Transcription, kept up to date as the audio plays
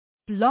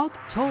Blog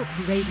Talk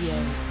Radio.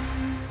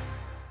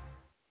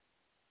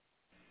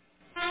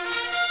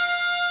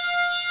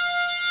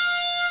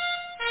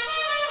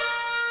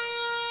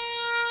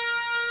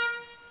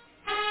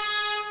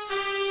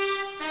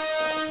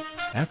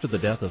 After the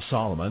death of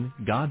Solomon,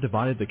 God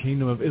divided the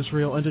kingdom of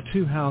Israel into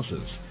two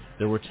houses.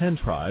 There were 10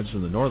 tribes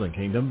in the northern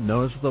kingdom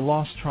known as the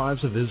lost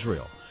tribes of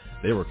Israel.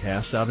 They were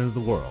cast out into the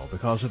world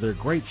because of their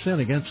great sin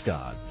against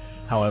God.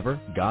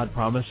 However, God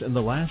promised in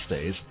the last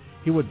days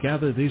he would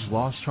gather these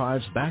lost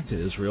tribes back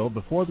to Israel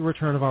before the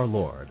return of our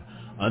Lord.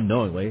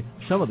 Unknowingly,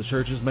 some of the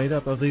churches made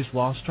up of these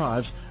lost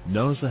tribes,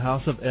 known as the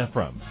house of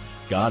Ephraim.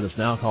 God is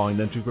now calling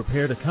them to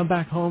prepare to come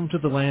back home to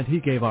the land he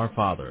gave our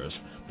fathers.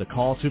 The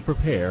call to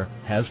prepare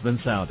has been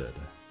sounded.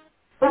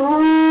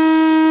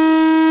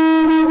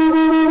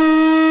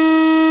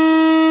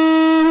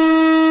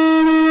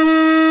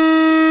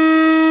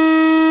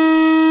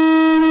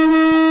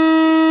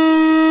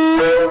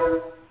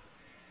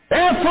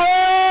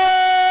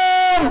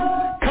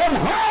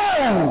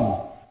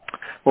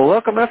 Well,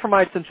 welcome,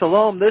 Ephraimites, and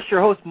Shalom. This is your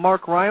host,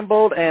 Mark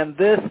Reinbold, and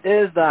this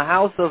is the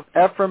House of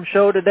Ephraim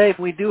show today.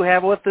 We do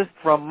have with us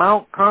from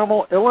Mount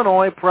Carmel,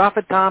 Illinois,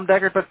 Prophet Tom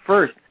Deckard. But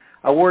first,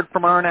 a word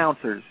from our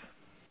announcers.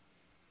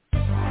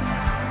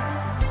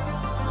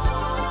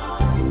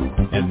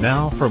 And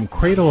now, from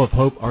Cradle of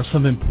Hope are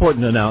some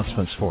important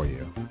announcements for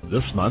you.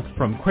 This month,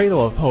 from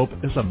Cradle of Hope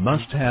is a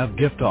must-have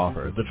gift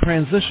offer, the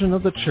transition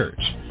of the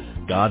church.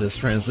 God has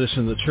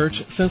transitioned the church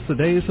since the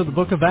days of the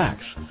book of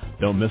Acts.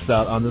 Don't miss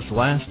out on this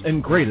last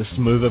and greatest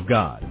move of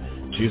God.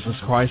 Jesus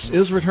Christ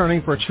is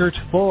returning for a church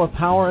full of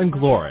power and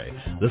glory.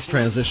 This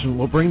transition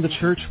will bring the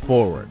church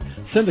forward.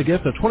 Send a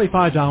gift of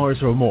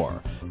 $25 or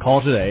more.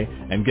 Call today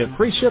and get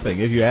free shipping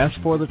if you ask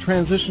for the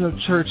Transition of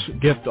Church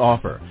gift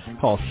offer.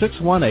 Call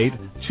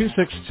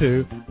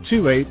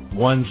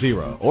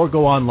 618-262-2810 or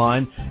go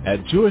online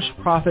at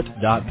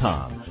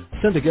jewishprophet.com.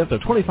 Send a gift of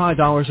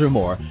 $25 or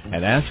more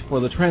and ask for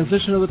the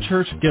Transition of the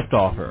Church gift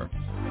offer.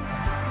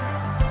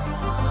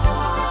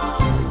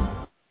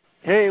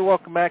 Hey,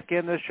 welcome back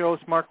in. This show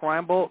is Mark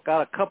Reinbold.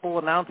 Got a couple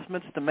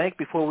announcements to make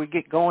before we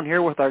get going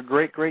here with our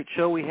great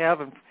show we have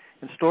in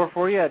store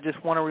for you. I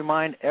just want to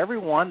remind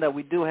everyone that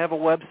we do have a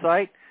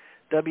website,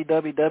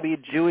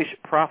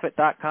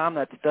 www.jewishprophet.com.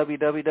 That's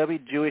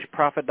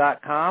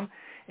www.jewishprophet.com.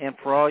 And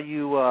for all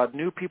you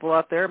new people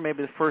out there,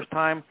 maybe the first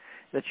time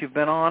that you've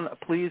been on,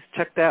 please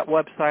check that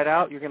website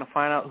out. You're going to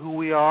find out who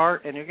we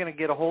are, and you're going to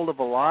get a hold of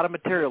a lot of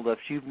material that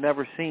you've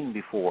never seen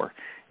before.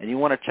 And you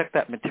want to check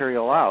that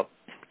material out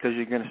because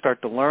you're going to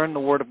start to learn the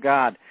Word of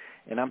God.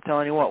 And I'm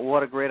telling you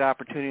what a great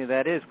opportunity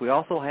that is. We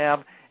also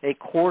have a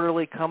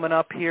quarterly coming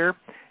up here,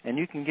 and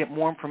you can get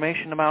more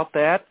information about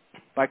that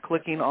by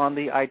clicking on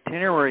the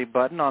itinerary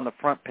button on the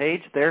front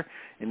page there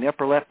in the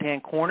upper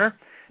left-hand corner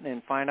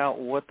and find out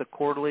what the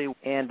quarterly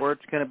and where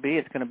it's going to be.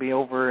 It's going to be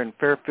over in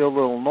Fairfield,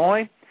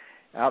 Illinois,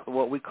 out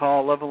what we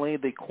call lovingly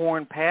the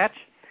Corn Patch,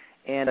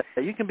 and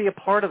you can be a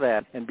part of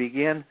that and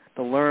begin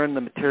to learn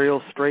the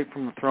material straight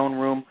from the throne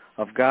room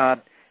of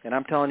God. And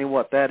I'm telling you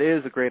what, that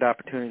is a great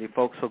opportunity,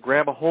 folks. So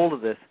grab a hold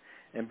of this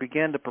and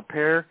begin to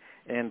prepare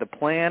and to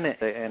plan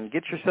and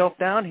get yourself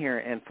down here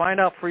and find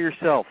out for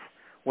yourself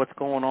what's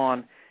going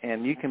on,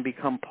 and you can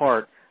become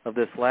part of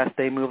this last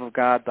day move of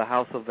God, the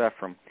House of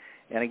Ephraim.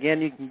 And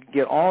again, you can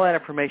get all that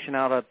information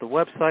out at the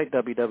website,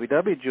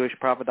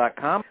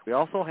 www.jewishprophet.com. We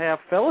also have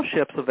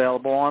fellowships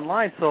available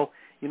online. So,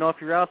 if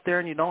you're out there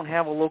and you don't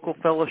have a local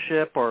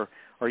fellowship or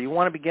you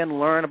want to begin to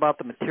learn about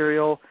the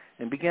material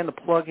and begin to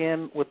plug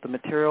in with the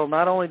material,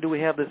 not only do we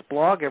have this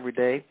blog every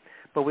day,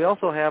 but we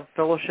also have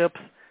fellowships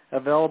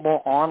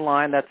available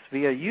online. That's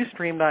via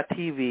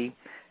ustream.tv,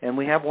 and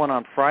we have one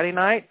on Friday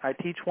night. I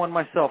teach one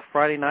myself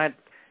Friday night.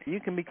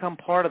 You can become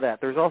part of that.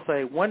 There's also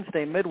a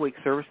Wednesday midweek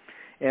service,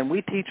 and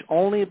we teach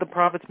only the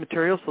prophet's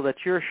material so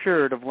that you're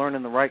assured of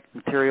learning the right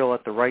material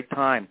at the right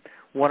time.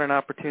 What an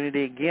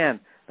opportunity, again,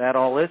 that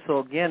all is. So,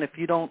 again, if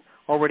you don't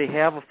already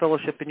have a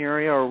fellowship in your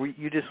area or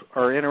you just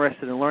are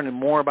interested in learning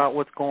more about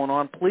what's going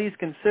on, please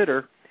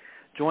consider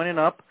joining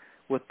up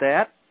with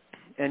that.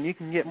 And you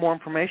can get more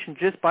information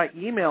just by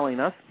emailing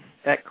us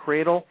at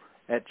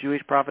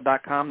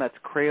cradle@jewishprophet.com. That's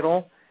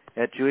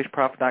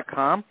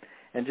cradle@jewishprophet.com.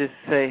 And just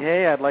say,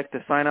 hey, I'd like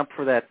to sign up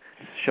for that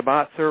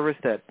Shabbat service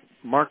that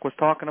Mark was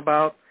talking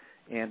about,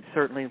 and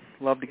certainly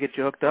love to get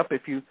you hooked up.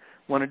 If you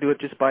want to do it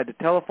just by the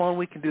telephone,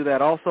 we can do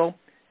that also.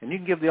 And you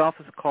can give the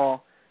office a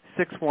call,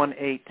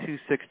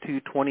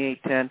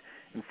 618-262-2810,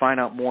 and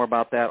find out more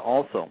about that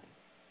also.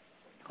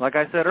 Like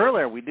I said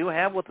earlier, we do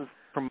have with us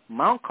from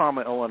Mount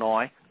Carmel,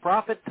 Illinois,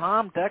 Prophet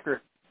Tom Deckard.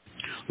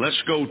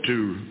 Let's go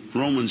to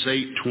Romans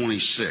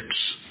 8:26.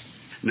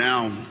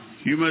 Now,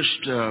 you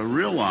must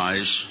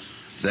realize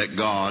that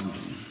God,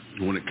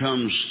 when it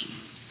comes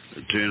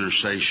to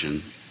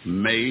intercession,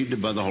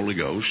 made by the Holy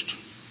Ghost,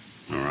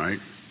 all right?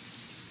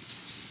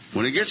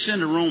 When it gets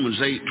into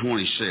Romans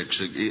 8:26,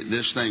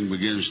 this thing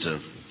begins to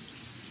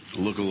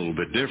look a little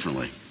bit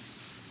differently.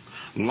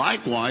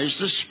 Likewise,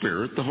 the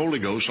Spirit, the Holy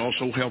Ghost,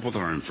 also helpeth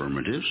our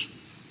infirmities.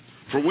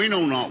 For we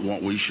know not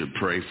what we should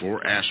pray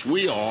for as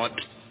we ought,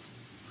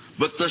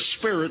 But the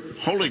Spirit,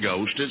 Holy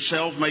Ghost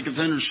itself, maketh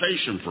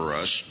intercession for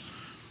us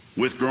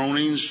with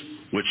groanings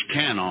which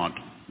cannot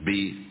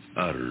be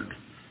uttered.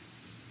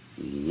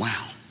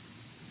 Wow.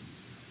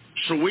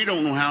 So we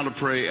don't know how to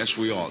pray as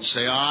we ought.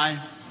 Say,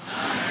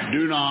 I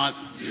do not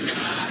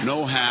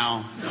know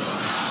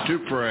how to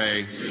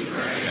pray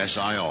as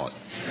I ought.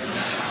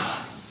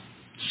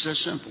 It's that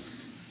simple.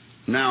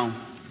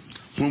 Now,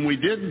 when we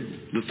did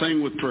the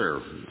thing with prayer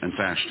and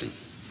fasting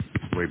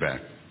way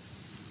back,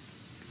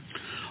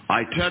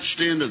 I touched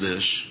into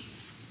this,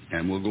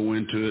 and we'll go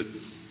into it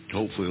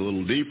hopefully a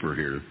little deeper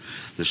here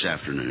this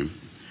afternoon.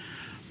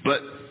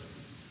 But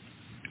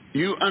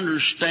you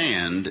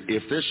understand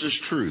if this is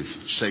truth.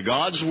 Say,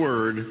 God's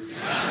Word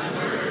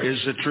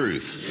is the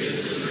truth.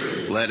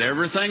 Let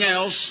everything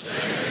else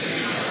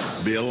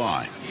be a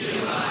lie.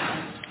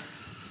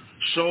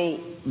 So,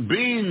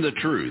 being the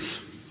truth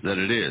that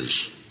it is,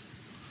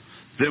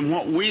 then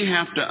what we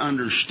have to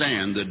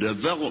understand, the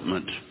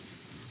development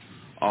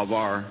of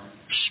our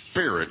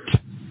spirit,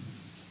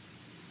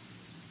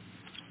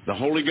 the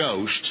Holy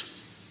Ghost,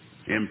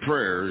 in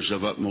prayer is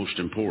of utmost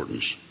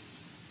importance.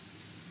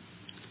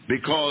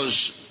 Because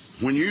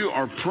when you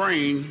are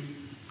praying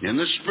in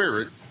the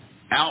Spirit,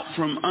 out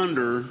from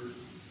under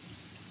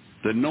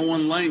the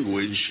known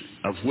language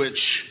of which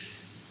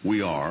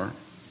we are,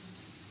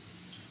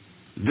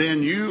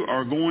 then you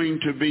are going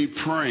to be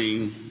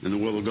praying in the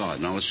will of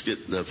God. Now let's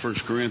get the 1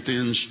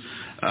 Corinthians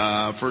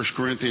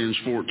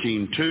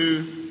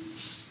 14:2.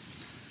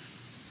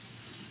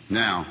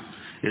 Now,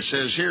 it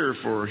says here,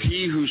 for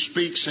he who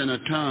speaks in a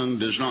tongue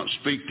does not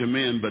speak to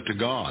men, but to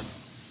God.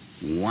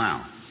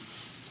 Wow.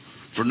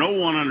 For no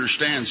one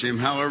understands him.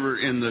 However,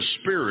 in the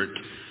Spirit,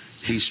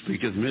 he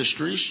speaketh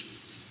mysteries.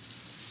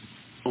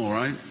 All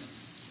right.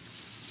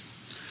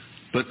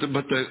 But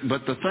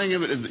the thing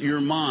of it,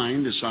 your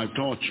mind, as I've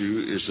taught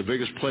you, is the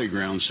biggest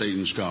playground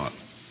Satan's got.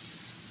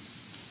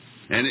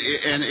 And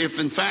if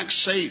in fact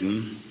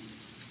Satan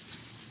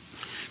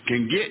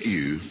can get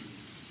you,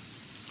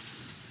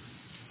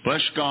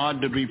 bless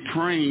God, to be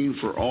praying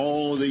for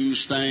all of these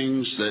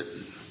things that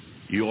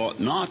you ought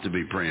not to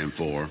be praying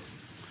for,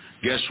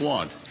 guess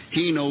what?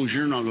 He knows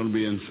you're not going to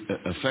be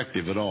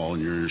effective at all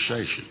in your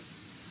intercession.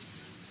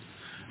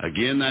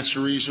 Again, that's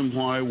the reason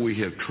why we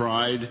have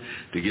tried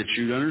to get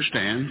you to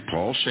understand.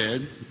 Paul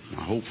said,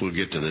 I hope we'll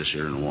get to this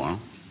here in a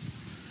while,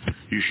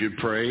 you should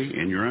pray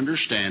in your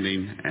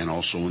understanding and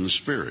also in the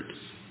Spirit.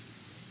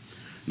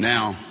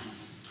 Now,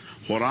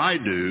 what I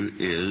do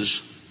is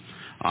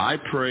I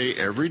pray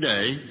every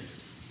day,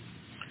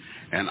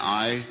 and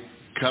I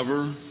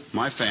cover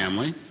my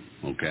family,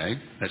 okay,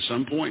 at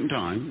some point in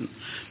time,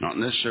 not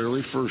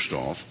necessarily first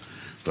off,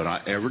 but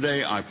every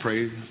day I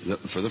pray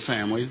for the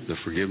family, the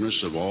forgiveness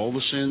of all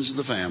the sins of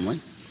the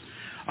family.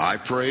 I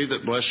pray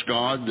that, bless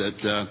God,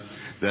 that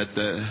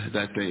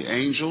the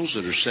angels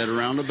that are set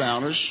around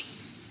about us,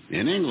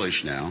 in English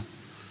now,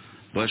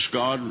 bless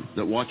God,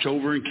 that watch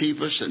over and keep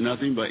us, that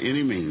nothing by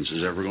any means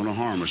is ever going to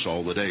harm us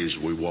all the days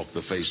we walk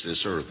the face of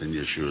this earth, in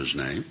Yeshua's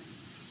name.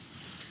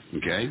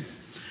 Okay?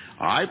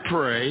 I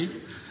pray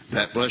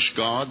that, bless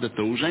God, that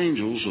those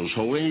angels, those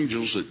holy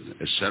angels that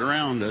set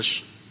around us,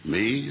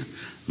 me,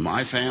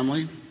 my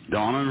family,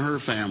 Donna and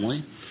her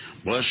family,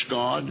 bless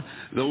God,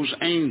 those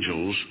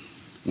angels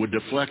would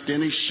deflect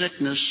any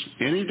sickness,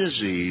 any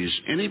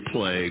disease, any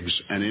plagues,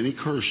 and any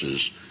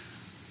curses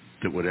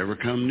that would ever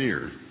come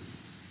near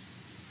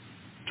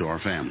to our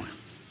family.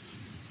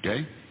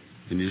 Okay?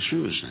 In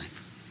Yeshua's name.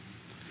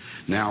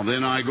 Now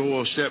then I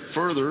go a step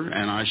further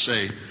and I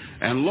say,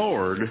 and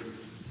Lord,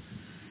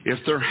 if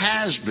there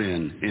has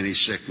been any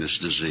sickness,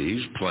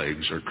 disease,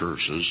 plagues, or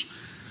curses,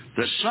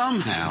 that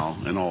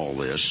somehow in all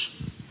this,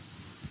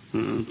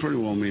 pretty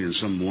well meaning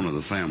one of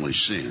the family's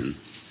sin,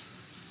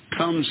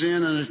 comes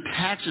in and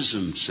attaches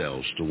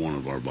themselves to one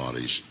of our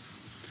bodies,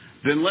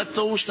 then let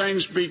those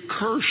things be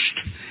cursed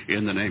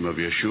in the name of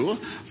Yeshua,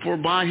 for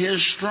by his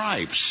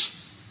stripes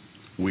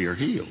we are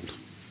healed.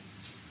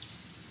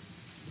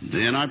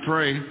 Then I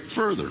pray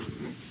further.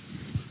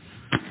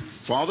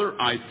 Father,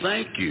 I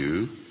thank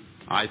you,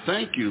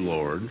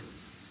 Lord,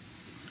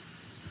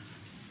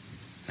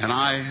 and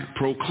I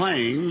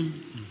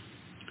proclaim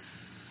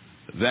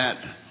that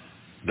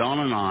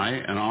Donna and I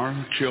and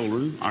our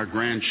children, our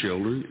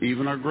grandchildren,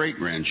 even our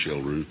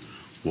great-grandchildren,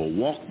 will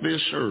walk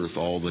this earth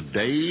all the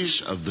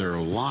days of their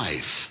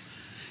life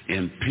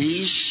in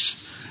peace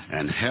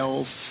and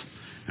health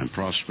and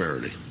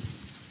prosperity.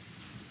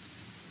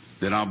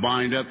 Then I'll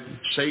bind up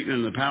Satan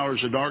and the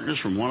powers of darkness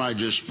from what I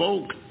just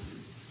spoke,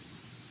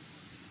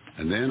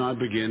 and then I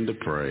begin to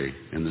pray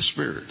in the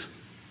Spirit.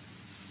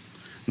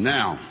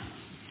 Now,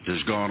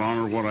 does God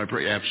honor what I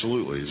pray?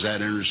 Absolutely. Is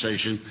that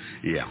intercession?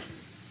 Yeah.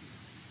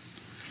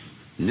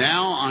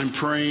 Now I'm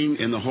praying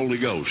in the Holy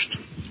Ghost.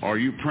 Are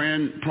you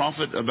praying,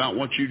 prophet, about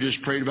what you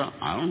just prayed about?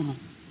 I don't know.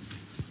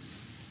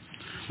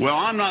 Well,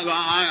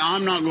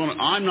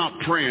 I'm not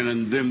praying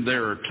in them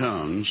there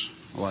tongues.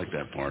 I like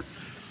that part.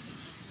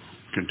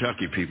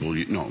 Kentucky people,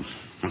 no,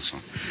 that's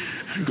not.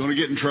 I'm going to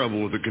get in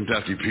trouble with the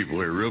Kentucky people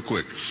here real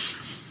quick.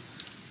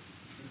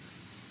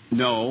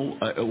 No,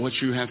 what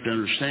you have to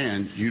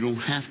understand, you don't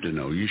have to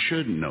know. You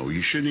shouldn't know.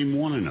 You shouldn't even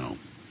want to know.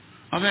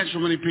 I've had so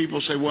many people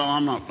say, well,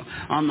 I'm not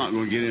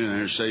going to get in an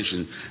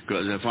intercession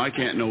because if I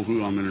can't know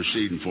who I'm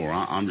interceding for,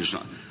 I'm just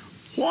not.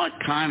 What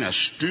kind of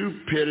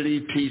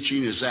stupidity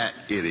teaching is that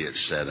idiot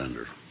set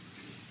under?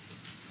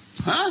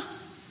 Huh?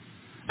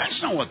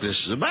 That's not what this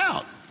is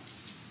about.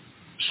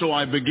 So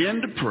I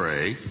begin to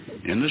pray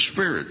in the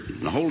Spirit,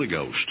 in the Holy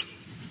Ghost.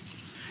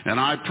 And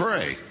I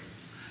pray.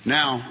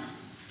 Now,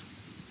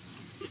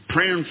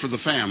 praying for the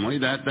family,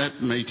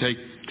 that may take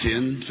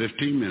 10,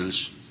 15 minutes,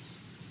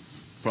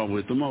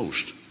 probably at the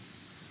most.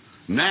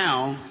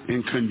 Now,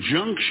 in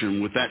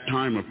conjunction with that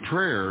time of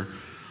prayer,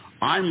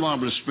 I'm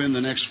liable to spend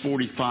the next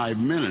 45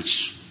 minutes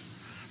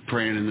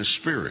praying in the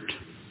Spirit.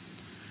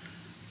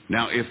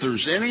 Now, if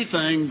there's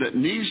anything that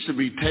needs to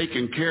be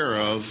taken care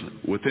of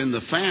within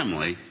the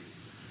family,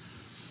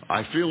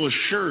 I feel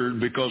assured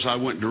because I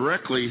went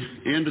directly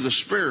into the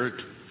Spirit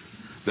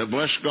that,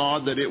 bless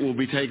God, that it will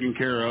be taken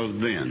care of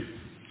then.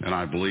 And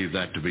I believe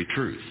that to be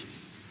truth.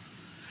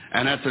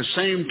 And at the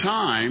same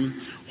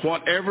time,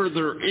 whatever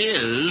there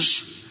is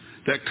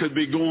that could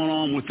be going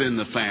on within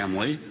the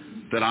family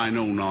that I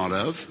know not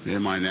of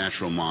in my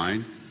natural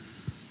mind,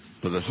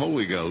 but the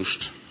Holy Ghost,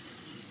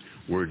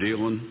 we're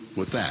dealing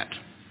with that.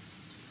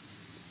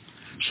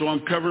 So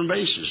I'm covering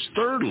bases.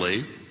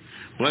 Thirdly,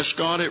 bless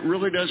God, it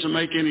really doesn't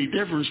make any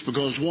difference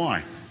because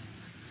why?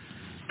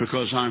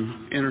 Because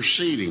I'm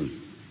interceding.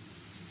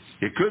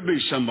 It could be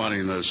somebody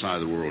on the other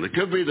side of the world. It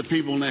could be the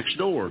people next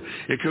door.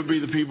 It could be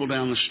the people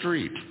down the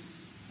street.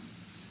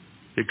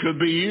 It could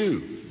be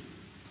you.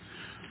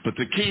 But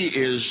the key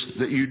is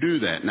that you do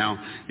that. Now,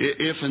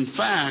 if in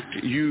fact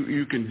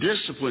you can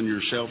discipline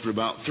yourself to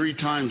about 3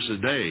 times a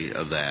day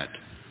of that,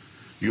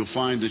 you'll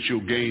find that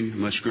you'll gain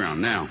much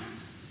ground. Now,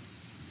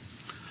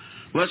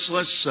 let's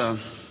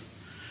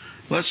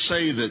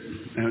say that,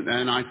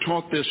 and I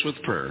taught this with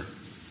prayer,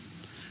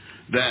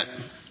 that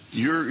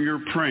you're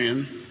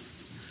praying,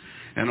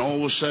 and all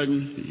of a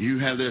sudden you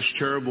have this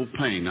terrible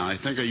pain. Now, I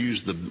think I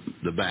used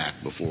the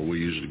back before. We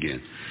use it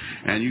again.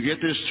 And you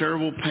get this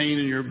terrible pain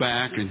in your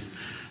back, and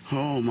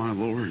oh, my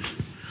Lord.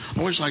 I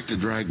always like to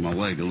drag my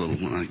leg a little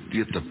when I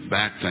get the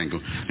back thing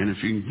going. And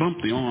if you can bump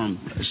the arm,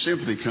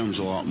 sympathy comes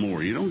a lot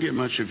more. You don't get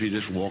much if you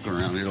just walk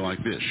around here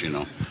like this, you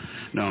know.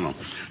 No.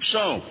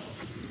 So,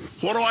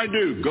 what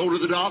do? Go to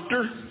the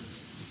doctor?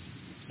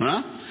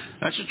 Huh?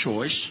 That's a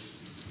choice.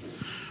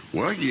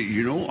 Well,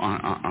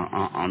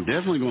 I'm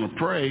definitely going to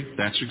pray.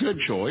 That's a good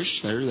choice.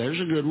 There's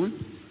a good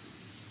one.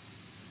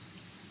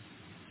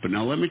 But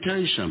now let me tell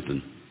you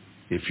something.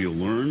 If you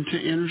learn to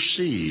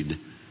intercede,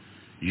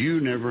 you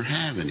never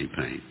have any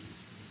pain.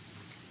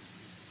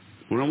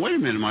 Well, wait a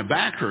minute. My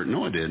back hurt.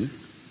 No, it didn't.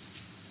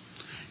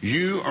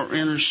 You are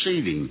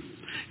interceding.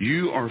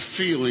 You are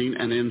feeling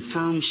an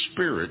infirm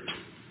spirit.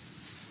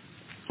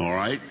 All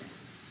right?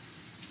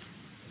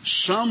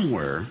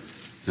 Somewhere.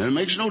 Now, it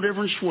makes no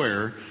difference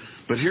where.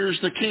 But here's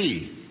the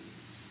key.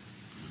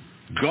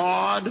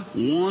 God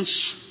wants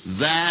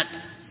that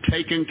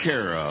taken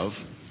care of.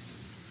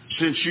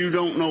 Since you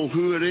don't know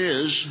who it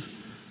is,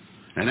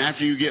 and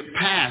after you get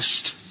past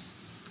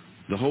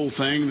the whole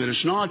thing that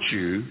it's not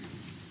you,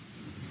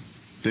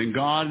 then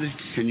God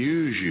can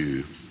use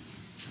you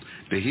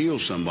to heal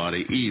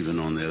somebody even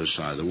on the other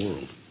side of the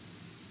world.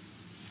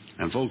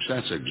 And folks,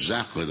 that's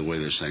exactly the way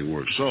this thing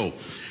works. So,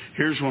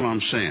 here's what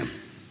I'm saying.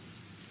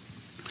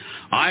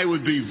 I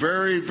would be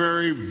very,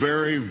 very,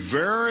 very,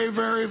 very,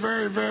 very,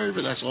 very, very,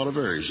 but that's a lot of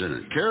varies, isn't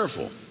it?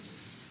 Careful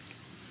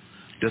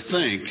to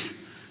think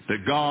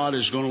that God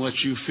is going to let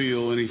you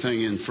feel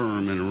anything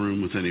infirm in a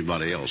room with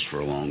anybody else for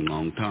a long,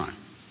 long time.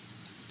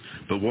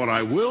 But what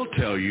I will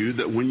tell you,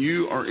 that when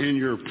you are in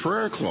your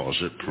prayer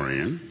closet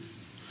praying,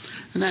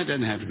 and that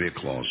doesn't have to be a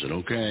closet,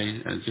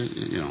 okay?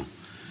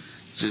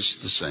 Just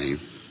the same.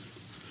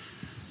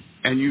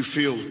 And you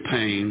feel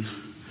pain,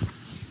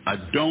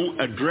 don't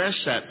address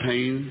that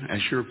pain as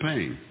your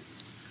pain.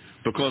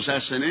 Because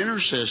as an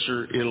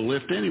intercessor, it'll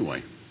lift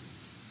anyway.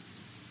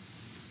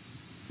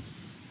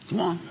 Come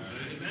on.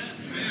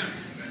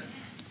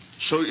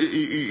 So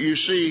you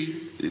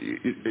see,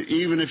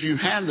 even if you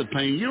have the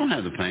pain, you don't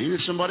have the pain.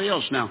 It's somebody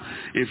else. Now,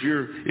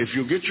 if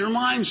you'll get your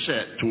mind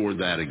set toward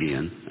that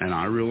again, and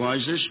I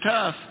realize it's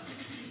tough,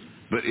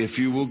 but if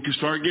you will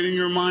start getting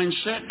your mind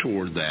set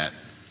toward that,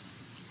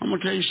 I'm going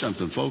to tell you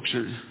something, folks.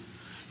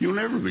 You'll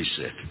never be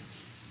sick.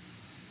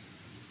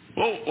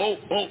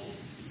 Oh!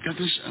 Got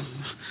this.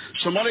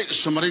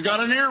 Somebody got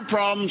an ear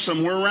problem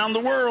somewhere around the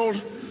world.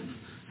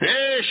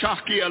 Hey,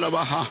 Shaki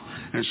Alabaha,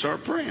 and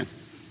start praying.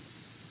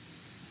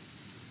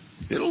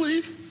 It'll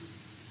leave.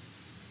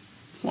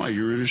 Why?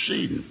 You're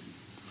interceding.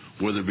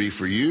 Whether it be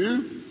for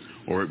you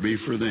or it be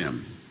for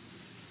them.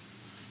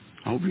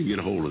 I hope you can get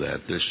a hold of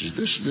that. This.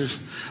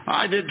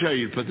 I did tell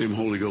you to put them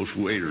Holy Ghost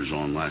waders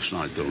on last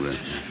night, though.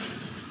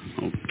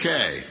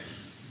 Okay.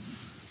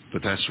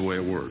 But that's the way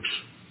it works.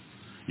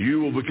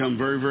 You will become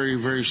very, very,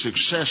 very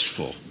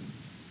successful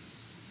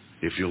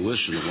if you'll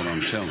listen to what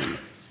I'm telling you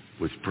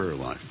with prayer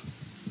life.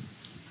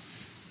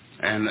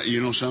 And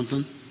you know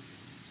something?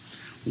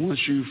 once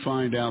you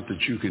find out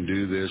that you can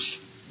do this,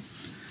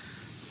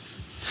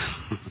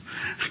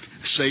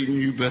 Satan,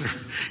 you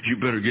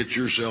better get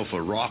yourself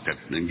a rocket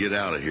and get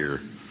out of here,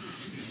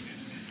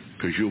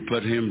 because you'll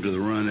put him to the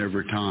run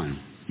every time.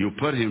 You'll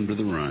put him to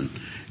the run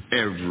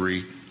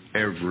every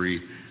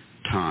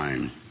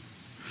time.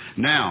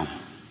 Now,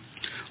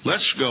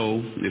 let's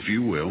go, if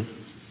you will,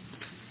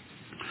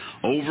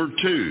 over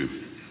to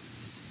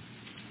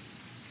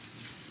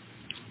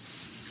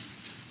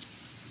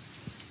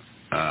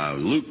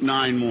Luke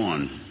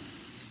 9:1.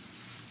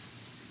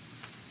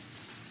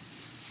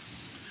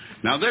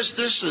 Now, this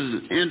is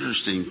an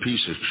interesting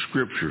piece of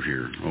scripture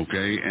here,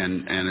 okay?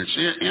 And it's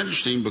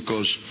interesting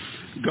because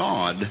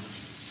God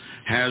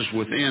has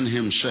within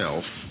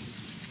himself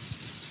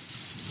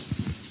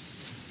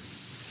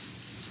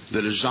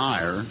the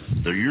desire,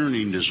 the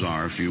yearning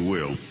desire, if you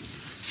will,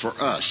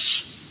 for us.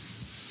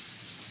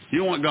 You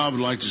know what God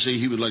would like to see?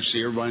 He would like to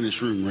see everybody in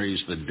this room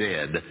raise the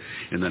dead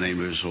in the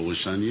name of his holy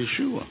son,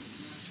 Yeshua.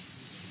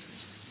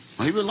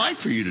 Well, he would like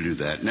for you to do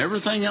that, and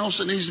everything else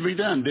that needs to be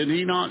done. Did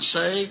he not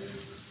say,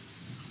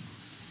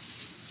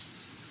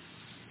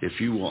 if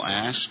you will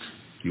ask,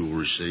 you will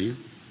receive?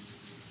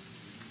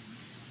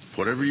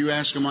 Whatever you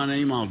ask in my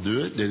name, I'll do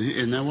it.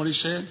 Isn't that what he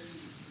said?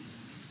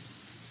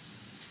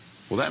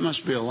 Well, that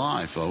must be a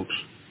lie, folks.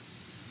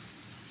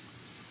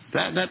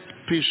 That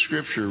piece of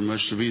scripture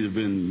must have either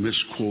been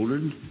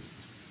misquoted,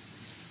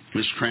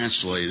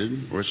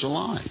 mistranslated, or it's a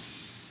lie.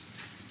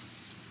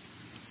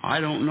 I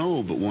don't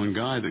know but one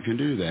guy that can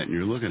do that, and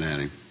you're looking at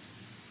him.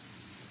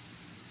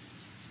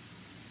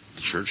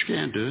 The church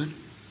can't do it.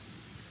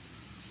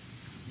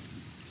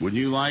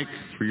 Wouldn't you like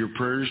for your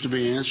prayers to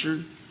be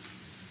answered?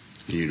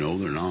 You know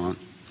they're not.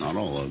 Not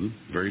all of them.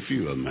 Very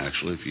few of them,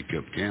 actually, if you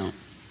kept count.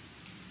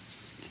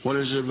 What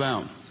is it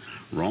about?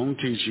 Wrong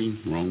teaching,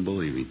 wrong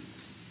believing.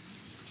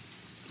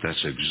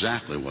 That's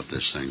exactly what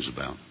this thing's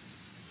about.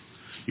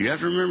 You have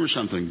to remember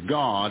something.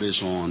 God is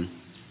on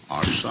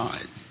our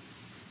side.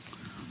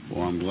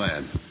 Well, I'm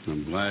glad.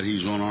 I'm glad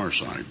he's on our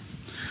side.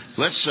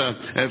 Let's,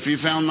 if you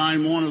found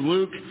 9:1 of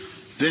Luke,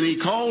 then he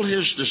called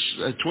his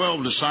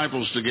 12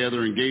 disciples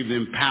together and gave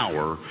them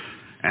power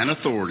and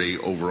authority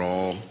over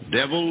all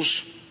devils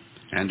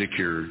and to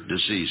cure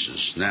diseases.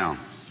 Now,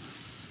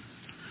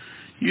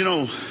 you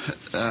know,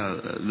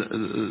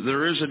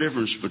 there is a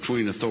difference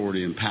between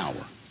authority and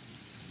power.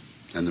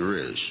 And there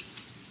is.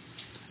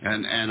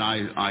 And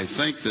I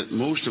think that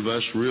most of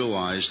us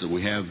realize that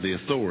we have the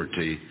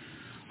authority.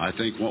 I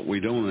think what we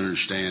don't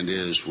understand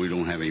is we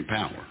don't have any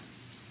power.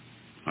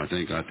 I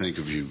think if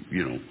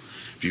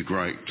if you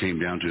came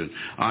down to it,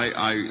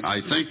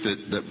 I think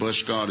that bless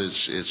God,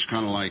 it's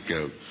kind of like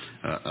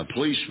a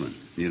policeman.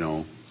 You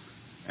know,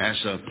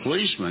 as a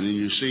policeman, and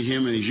you see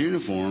him in his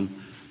uniform,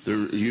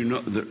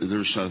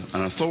 there's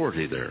an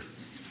authority there.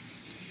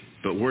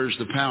 But where's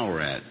the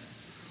power at?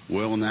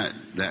 Well, in that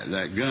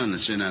gun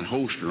that's in that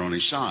holster on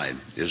his side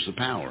is the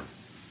power.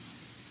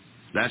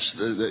 That's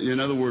in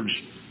other words,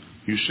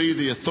 you see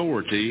the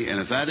authority,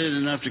 and if that isn't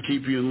enough to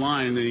keep you in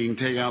line, then you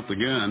can take out the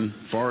gun,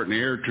 fire it in the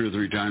air 2 or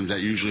 3 times.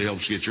 That usually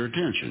helps get your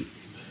attention.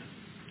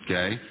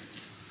 Okay?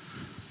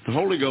 The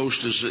Holy Ghost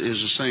is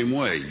the same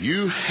way.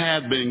 You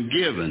have been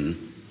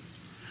given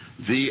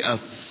the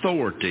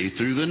authority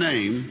through the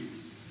name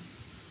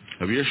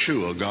of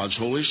Yeshua, God's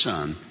Holy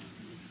Son,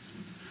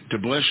 to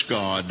bless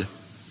God,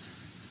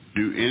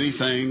 do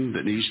anything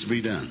that needs to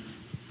be done.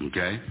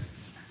 Okay?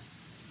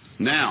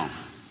 Now,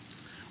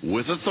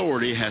 with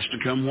authority has to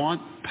come what?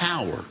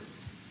 Power.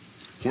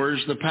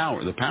 Where's the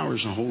power? The power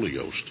is the Holy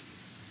Ghost.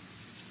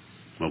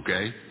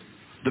 Okay?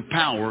 The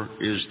power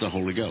is the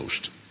Holy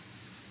Ghost.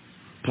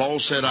 Paul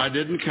said, I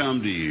didn't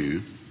come to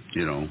you,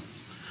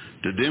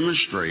 to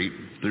demonstrate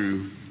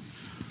through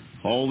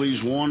all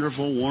these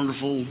wonderful,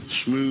 wonderful,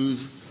 smooth,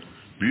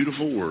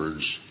 beautiful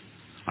words.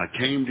 I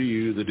came to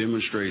you the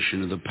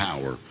demonstration of the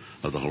power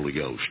of the Holy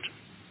Ghost.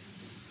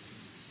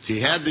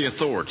 He had the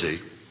authority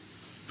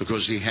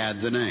because he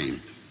had the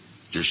name,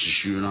 just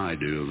as you and I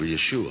do of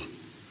Yeshua.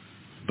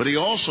 But he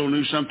also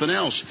knew something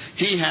else.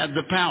 He had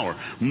the power.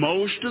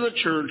 Most of the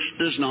church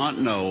does not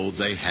know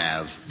they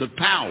have the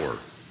power.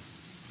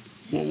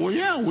 Well,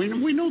 yeah,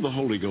 we know the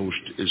Holy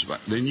Ghost is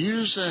about. Then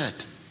use that.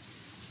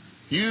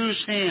 Use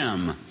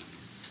him.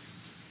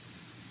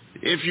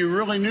 If you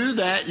really knew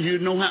that,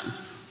 you'd know how.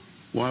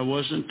 Well, I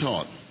wasn't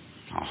taught.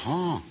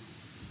 Aha.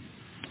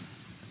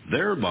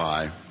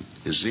 Thereby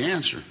is the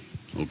answer.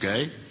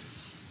 Okay?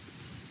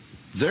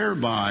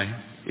 Thereby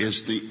is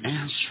the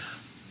answer.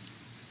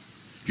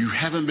 You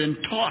haven't been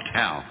taught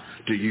how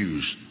to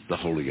use the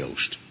Holy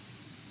Ghost,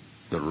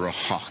 the Ruach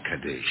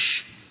HaKodesh.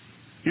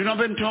 You've not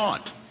been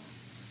taught.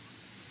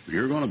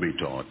 You're going to be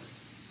taught.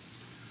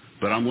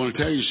 But I'm going to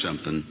tell you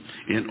something.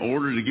 In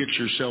order to get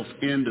yourself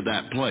into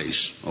that place,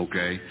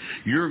 okay,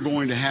 you're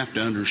going to have to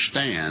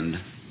understand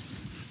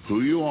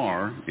who you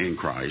are in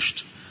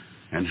Christ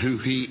and who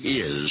he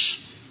is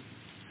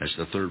as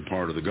the third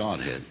part of the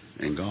Godhead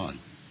in God.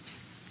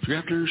 So you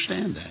have to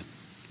understand that.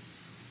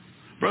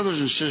 Brothers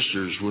and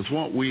sisters, with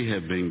what we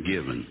have been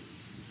given,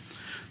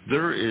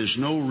 There is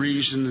no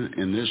reason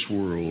in this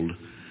world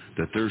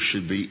that there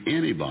should be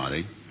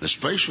anybody,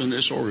 especially in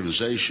this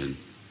organization,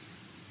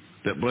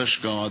 that, bless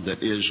God,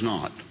 that is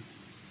not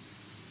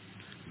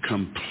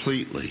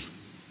completely,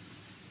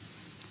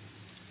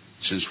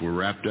 since we're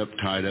wrapped up,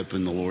 tied up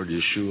in the Lord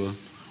Yeshua,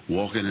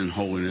 walking in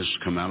holiness,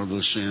 come out of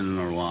the sin in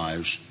our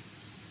lives,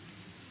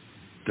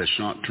 that's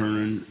not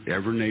turning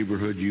every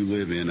neighborhood you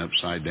live in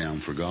upside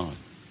down for God.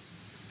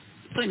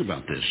 Think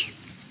about this.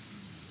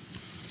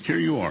 Here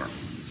you are.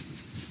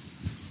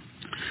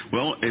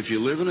 Well, if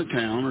you live in a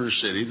town or a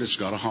city that's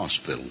got a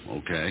hospital,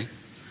 okay?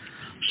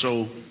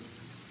 So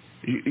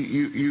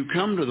you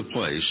come to the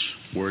place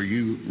where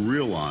you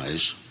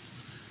realize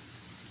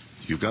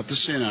you've got the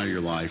sin out of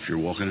your life, you're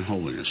walking in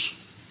holiness,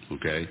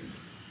 okay?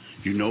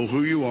 You know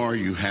who you are,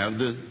 you have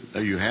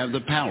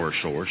the power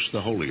source,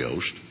 the Holy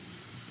Ghost.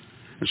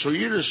 And so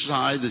you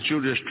decide that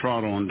you'll just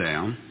trot on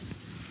down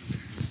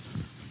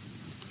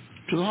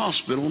to the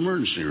hospital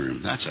emergency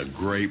room. That's a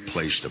great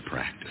place to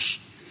practice.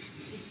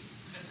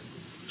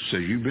 So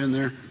you've been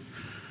there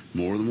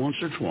more than once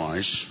or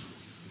twice.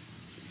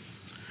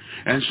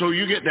 And so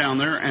you get down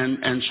there,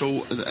 and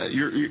so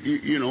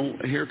you know,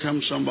 here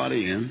comes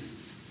somebody in,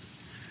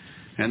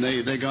 and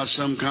they got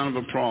some kind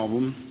of a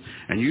problem,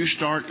 and you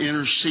start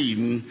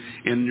interceding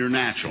in your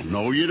natural.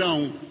 No, you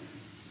don't.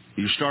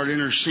 You start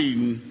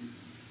interceding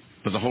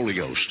with the Holy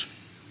Ghost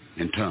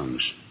in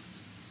tongues.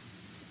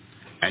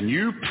 And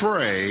you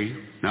pray.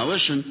 Now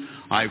listen,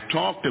 I've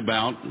talked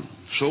about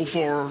so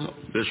far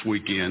this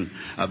weekend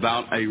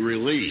about a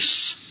release.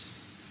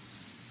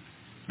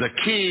 The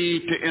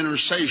key to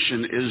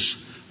intercession is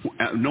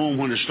knowing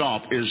when to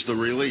stop, is the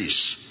release.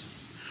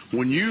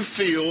 When you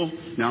feel,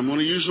 now I'm going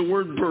to use the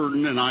word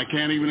burden, and I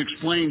can't even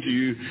explain to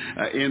you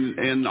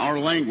in our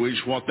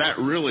language what that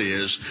really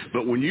is,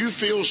 but when you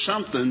feel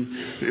something,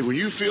 when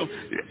you feel,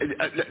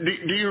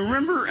 do you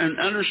remember and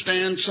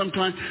understand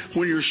sometimes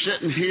when you're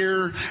sitting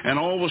here and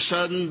all of a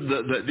sudden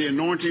the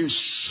anointing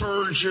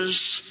surges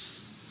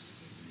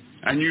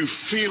and you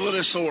feel it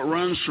as though it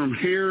runs from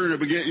here and it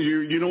begins,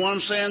 you know what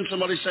I'm saying?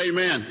 Somebody say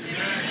amen.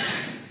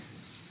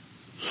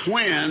 Amen.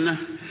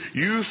 When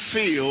you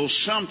feel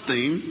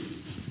something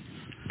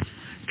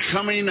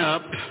coming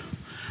up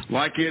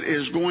like it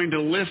is going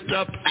to lift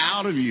up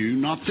out of you,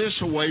 not this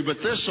away, but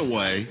this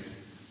away,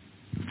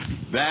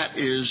 that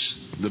is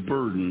the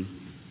burden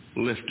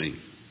lifting.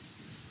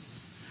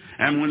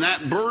 And when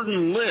that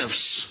burden lifts,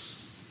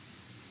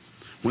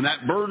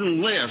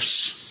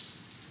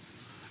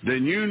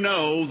 then you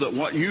know that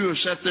what you have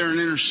sat there and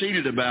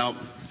interceded about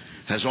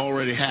has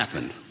already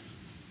happened.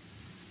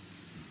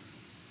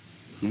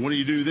 And what do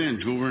you do then?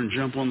 Go over and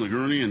jump on the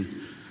gurney and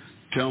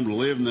tell them to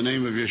live in the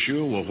name of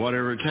Yeshua? Well,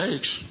 whatever it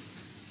takes.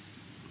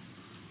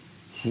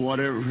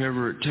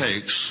 Whatever it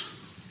takes.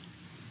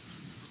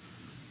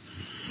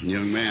 A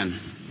young man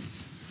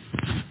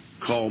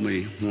called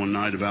me one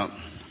night about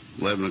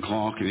 11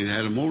 o'clock, and he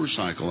had a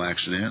motorcycle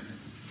accident,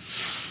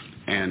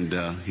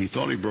 and he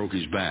thought he broke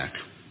his back.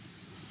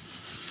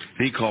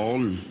 He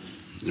called, and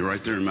they're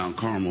right there in Mount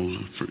Carmel,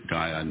 a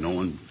guy I'd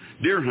known,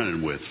 deer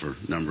hunted with for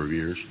a number of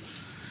years.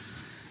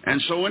 And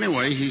so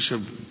anyway, he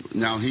said,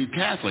 now he's a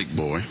Catholic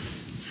boy,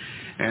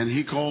 and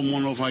he called and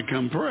wanted to know if I'd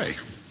come pray.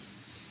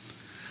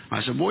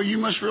 I said, boy, you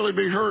must really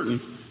be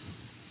hurting.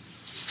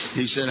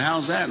 He said,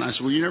 how's that? And I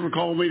said, well, you never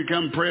called me to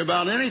come pray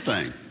about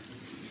anything.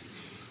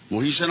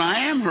 Well, he said, I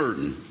am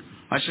hurting.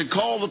 I said,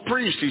 call the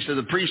priest. He said,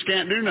 the priest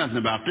can't do nothing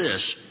about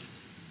this.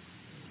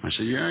 I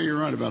said, yeah, you're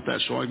right about that,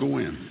 so I go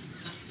in.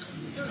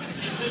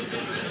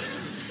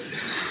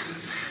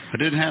 I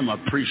didn't have my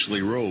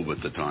priestly robe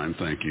at the time,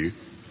 thank you.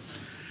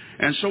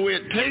 And so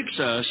it takes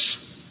us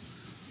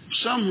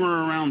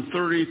somewhere around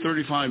 30,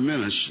 35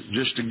 minutes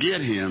just to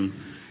get him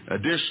a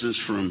distance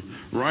from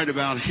right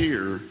about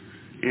here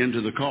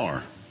into the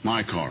car,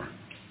 my car.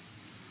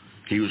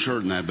 He was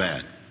hurting that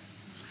bad.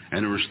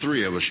 And there was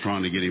 3 of us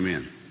trying to get him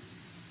in.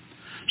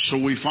 So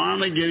we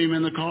finally get him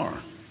in the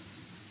car.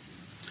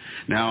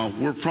 Now,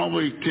 we're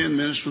probably 10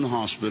 minutes from the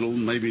hospital,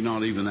 maybe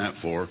not even that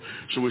far.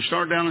 So we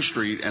start down the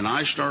street, and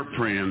I start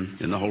praying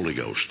in the Holy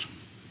Ghost.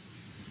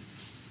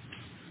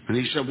 And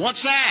he said,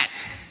 what's that?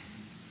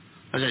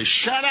 I said,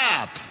 shut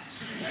up.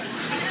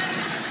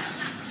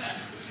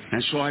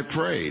 And so I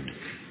prayed.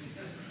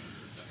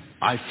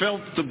 I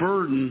felt the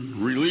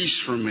burden release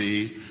from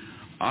me.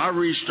 I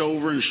reached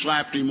over and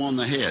slapped him on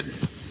the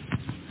head.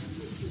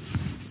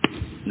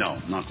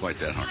 No, not quite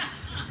that hard.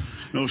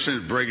 No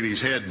sense breaking his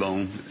head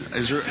bone.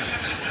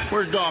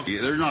 Where's doctor?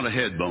 There's not a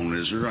head bone,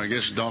 is there? I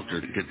guess the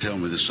doctor could tell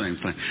me the same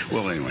thing.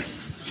 Well, anyway,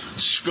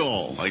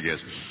 skull, I guess.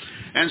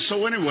 And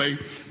so anyway,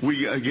 we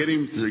get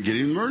him in the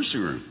emergency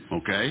room,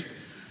 okay?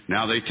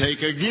 Now they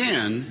take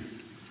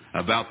again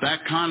about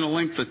that kind of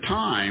length of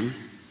time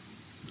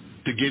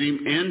to get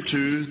him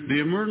into the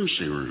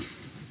emergency room.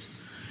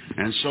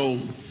 And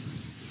so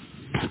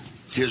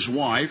his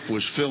wife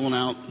was filling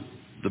out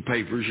the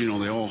papers. You know,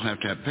 they all have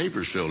to have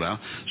papers filled out.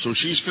 So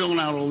she's filling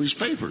out all these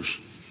papers.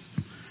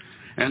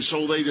 And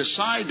so they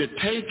decide to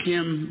take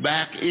him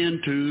back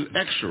into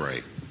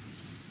X-ray.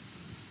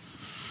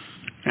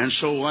 And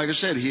so, like I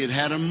said, he had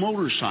had a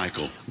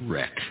motorcycle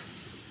wreck.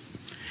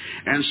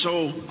 And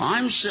so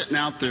I'm sitting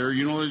out there, they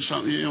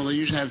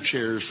used to have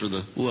chairs for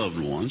the loved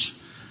ones.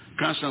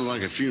 Kind of sounded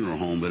like a funeral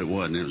home, but it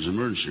wasn't. It was an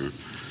emergency room.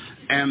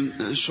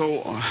 And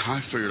so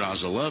I figured I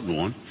was a loved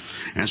one.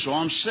 And so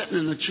I'm sitting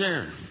in the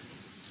chair.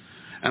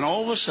 And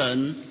all of a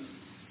sudden,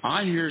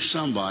 I hear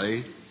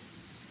somebody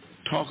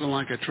talking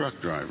like a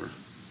truck driver.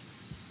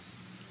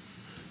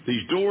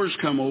 These doors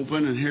come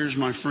open, and here's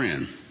my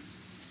friend.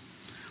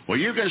 Well,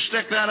 you can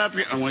stick that up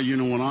here. Well, you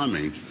know what I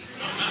mean.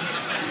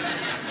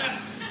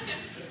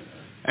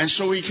 And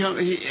so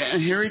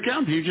and here he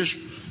comes. He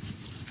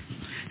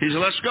said,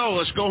 let's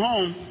go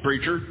home,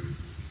 preacher.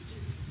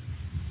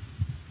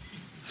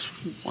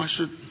 I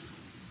said,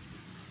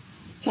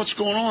 what's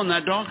going on?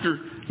 That doctor,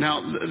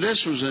 now this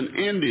was an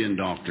Indian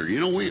doctor.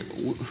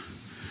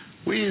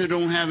 We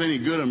don't have any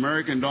good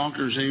American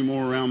doctors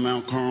anymore around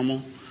Mount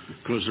Carmel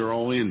because they're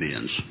all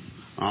Indians.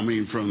 I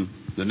mean, from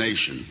the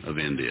nation of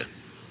India.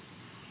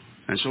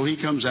 And so he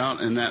comes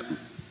out in that,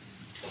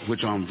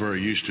 which I'm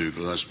very used to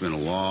because I spent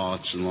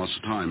lots and lots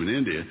of time in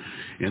India,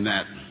 in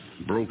that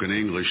broken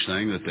English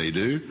thing that they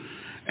do.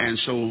 And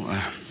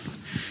so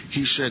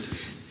he said,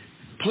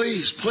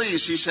 please,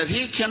 he said,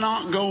 he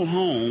cannot go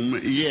home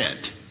yet.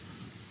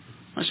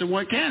 I said,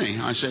 why can't he?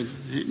 I said,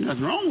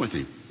 nothing wrong with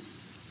him.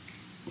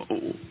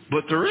 Oh,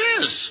 but there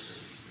is.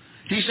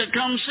 He said,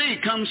 come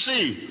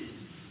see.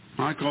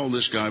 I called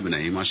this guy by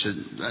name. I said,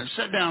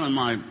 sit down in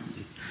my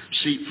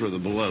seat for the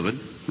beloved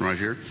right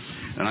here.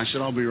 And I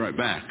said, I'll be right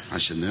back. I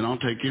said, then I'll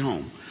take you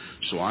home.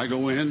 So I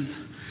go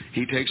in.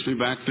 He takes me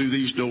back through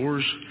these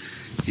doors.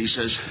 He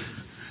says,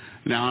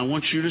 now I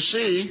want you to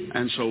see.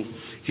 And so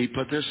he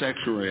put this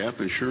x-ray up,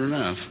 and sure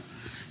enough,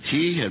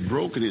 he had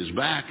broken his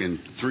back in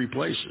 3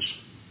 places.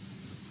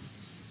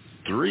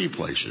 3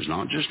 places,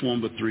 not just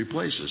one, but 3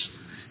 places.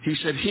 He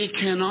said he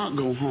cannot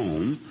go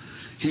home.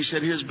 He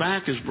said his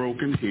back is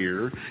broken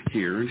here,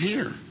 here, and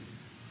here.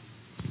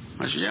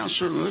 I said, yeah, it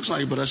certainly looks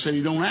like it, but I said,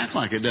 he don't act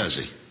like it, does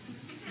he?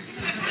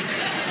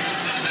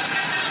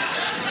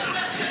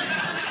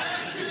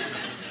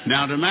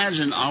 Now, to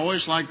imagine, I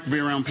always like to be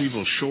around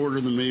people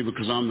shorter than me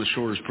because I'm the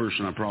shortest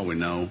person I probably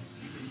know.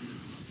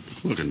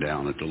 Looking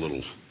down at the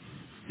little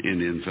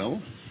Indian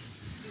fellow.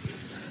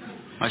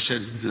 I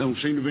said, there don't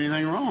seem to be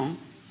anything wrong.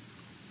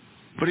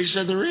 But he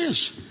said, there is.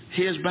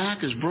 His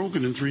back is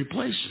broken in 3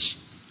 places.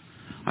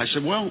 I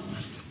said,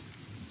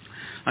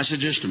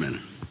 just a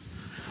minute.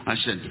 I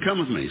said, come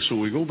with me. So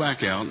we go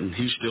back out, and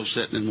he's still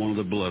sitting in one of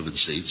the beloved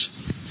seats.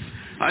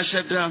 I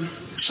said,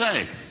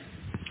 say,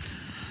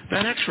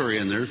 that x-ray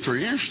in there is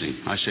pretty interesting.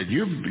 I said,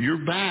 your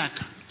back,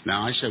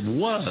 now I said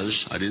was,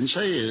 I didn't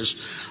say is,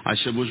 I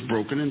said was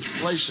broken in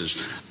places.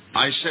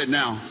 I said,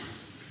 now,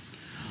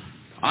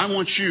 I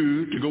want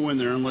you to go in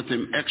there and let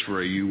them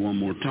x-ray you one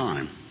more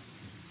time.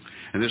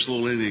 And this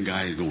little Indian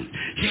guy is going,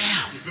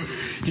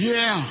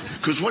 yeah.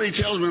 Because what he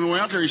tells me on the way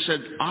out there, he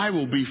said, I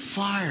will be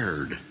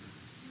fired.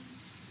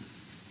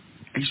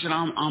 He said,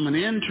 I'm an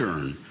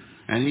intern.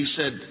 And he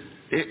said,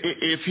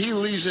 if he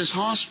leaves this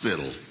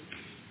hospital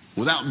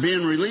without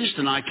being released,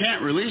 and I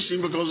can't release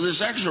him because of this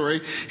x-ray,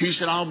 he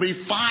said, I'll be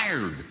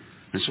fired.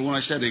 And so when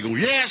I said, they go,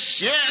 yes.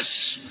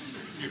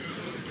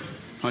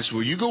 I said,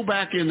 well, you go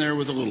back in there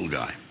with the little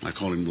guy. I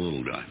called him the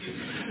little guy.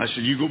 I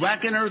said, you go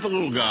back in there with the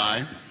little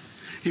guy.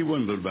 He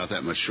wasn't but about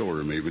that much shorter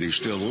than me, but he's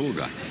still a little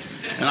guy.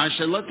 And I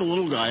said, let the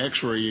little guy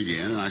x-ray you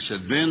again. And I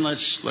said, then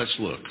let's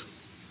look.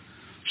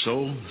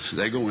 So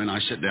they go in. I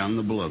sit down in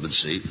the beloved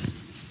seat.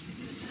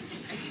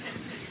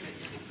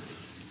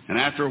 And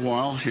after a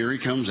while, here he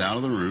comes out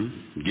of the room,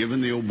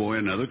 giving the old boy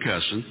another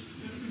cussing.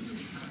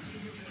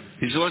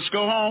 He said, let's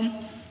go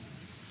home.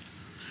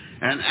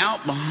 And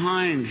out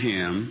behind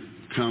him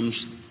comes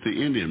the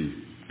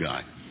Indian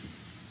guy.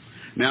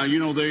 Now,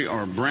 they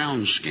are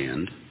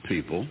brown-skinned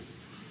people.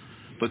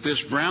 But this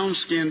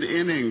brown-skinned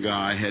Indian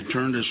guy had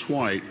turned as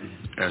white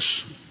as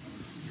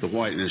the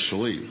whiteness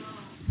shall eat.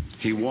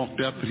 He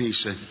walked up and he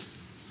said,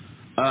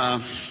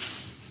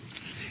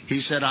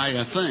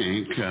 I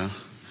think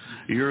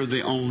you're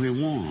the only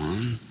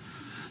one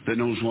that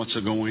knows what's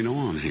going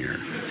on here.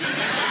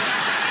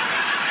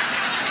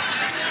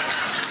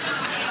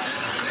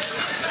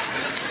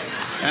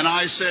 And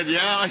I said,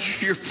 yeah,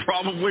 you're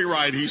probably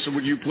right. He said,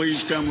 would you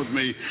please come with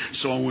me?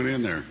 So I went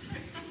in there.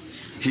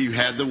 He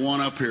had the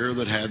one up here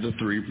that had the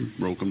 3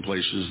 broken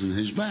places in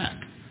his back.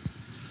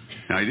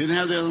 Now, he didn't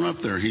have the other one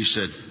up there. He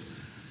said,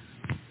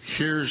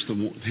 here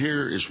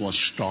is what's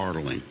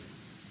startling.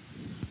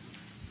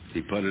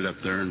 He put it up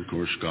there, and, of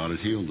course, God had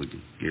healed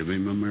him, give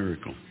him a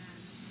miracle.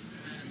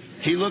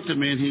 He looked at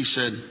me, and he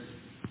said,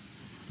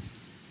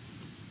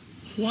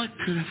 what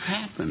could have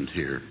happened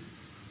here?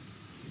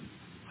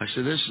 I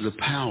said, this is the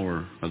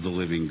power of the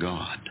living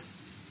God.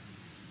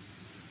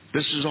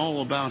 This is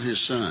all about his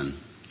son,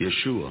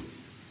 Yeshua.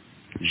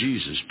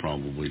 Jesus,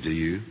 probably, to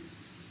you.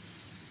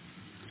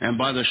 And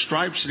by the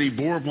stripes that he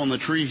bore upon the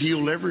tree,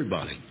 healed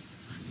everybody.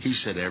 He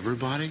said,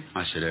 everybody?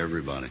 I said,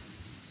 everybody.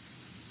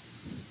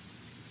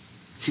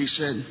 He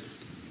said,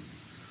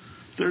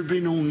 there'd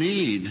be no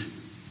need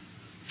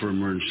for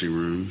emergency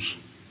rooms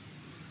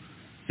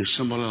if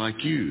somebody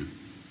like you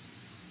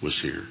was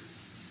here.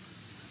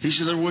 He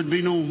said there would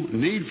be no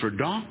need for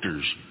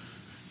doctors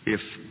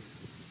if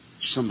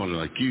somebody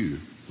like you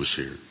was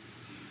here.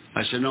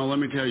 I said, no, let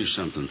me tell you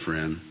something,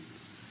 friend.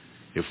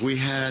 If we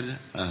had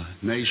a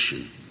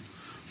nation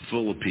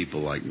full of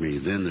people like me,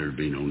 then there'd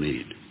be no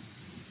need.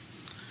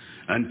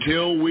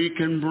 Until we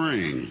can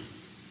bring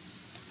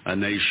a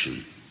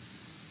nation.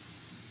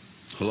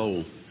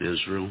 Hello,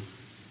 Israel.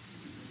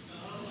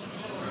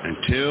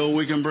 Until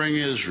we can bring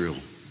Israel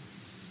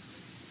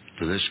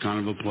to this kind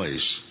of a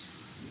place,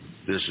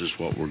 this is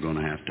what we're going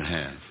to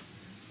have.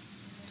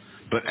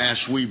 But as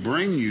we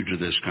bring you to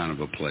this kind of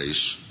a place,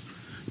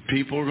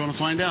 people are going to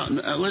find out.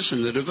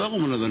 Listen, the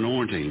development of the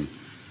anointing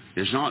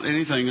is not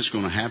anything that's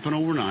going to happen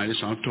overnight, as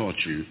I've taught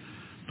you,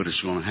 but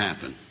it's going to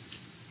happen.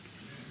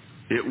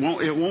 It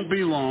won't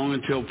be long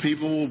until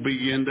people will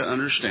begin to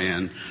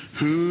understand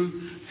who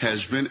has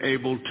been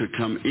able to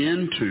come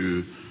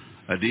into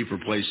a deeper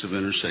place of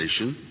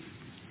intercession,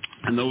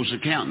 and those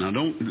that count. Now,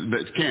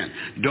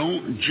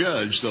 don't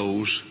judge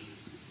those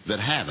that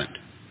haven't.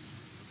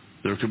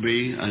 There could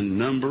be a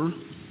number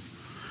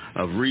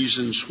of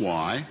reasons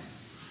why.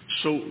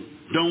 So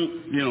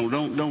don't, well,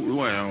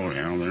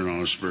 they're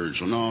not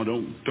spiritual. No,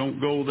 don't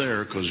go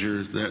there, because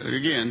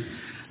again,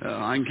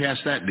 I can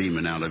cast that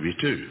demon out of you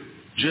too.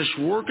 Just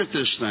work at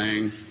this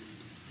thing.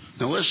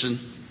 Now listen,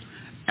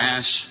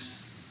 as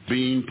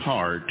being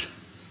part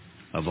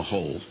of a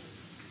whole.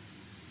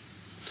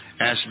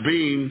 As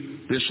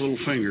being this little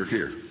finger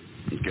here,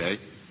 okay?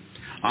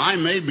 I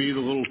may be the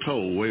little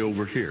toe way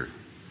over here.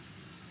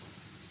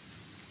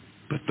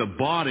 But the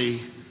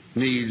body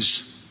needs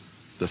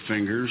the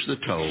fingers, the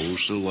toes,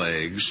 the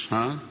legs,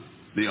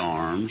 the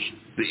arms,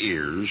 the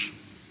ears,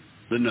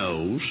 the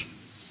nose,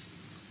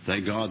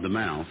 thank God the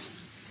mouth.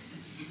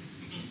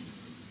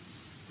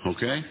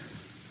 Okay?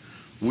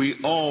 We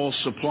all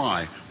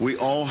supply. We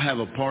all have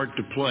a part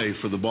to play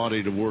for the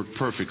body to work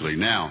perfectly.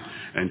 Now,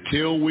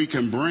 until we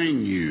can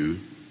bring you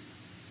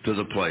to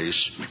the place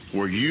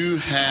where you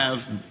have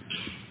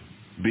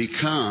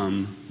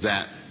become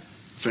that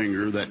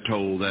finger, that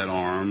toe, that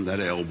arm, that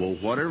elbow,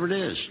 whatever it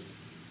is,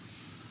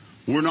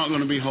 we're not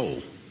going to be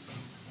whole.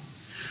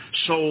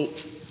 So,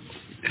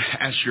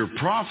 as your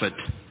prophet,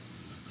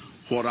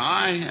 what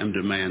I am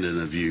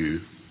demanding of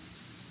you,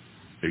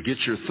 get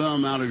your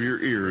thumb out of your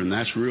ear, and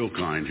that's real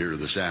kind here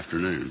this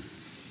afternoon,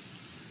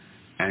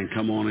 and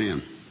come on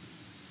in.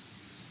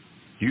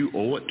 You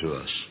owe it to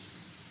us.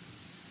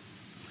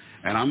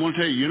 And I'm going to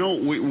tell you,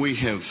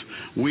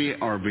 we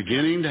are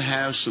beginning to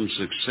have some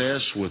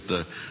success with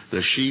the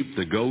sheep,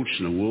 the goats,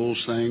 and the wolves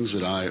thing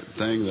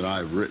that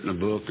I've written a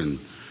book and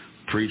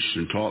preached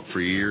and taught for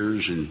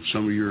years, and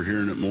some of you are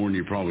hearing it more than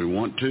you probably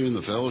want to in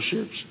the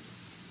fellowships.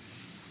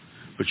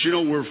 But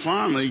we're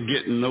finally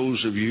getting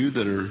those of you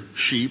that are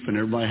sheep, and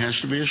everybody has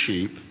to be a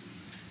sheep,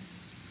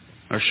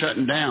 are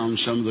shutting down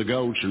some of the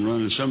goats and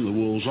running some of the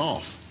wolves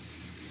off.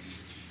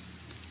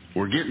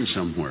 We're getting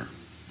somewhere,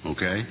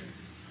 okay?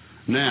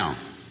 Now,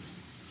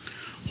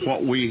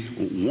 what we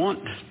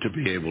want to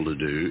be able to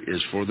do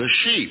is for the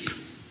sheep,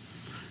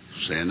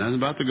 saying nothing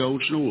about the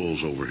goats and the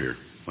wolves over here.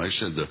 Like I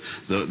said,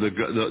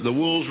 the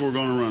wolves were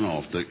going to run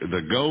off.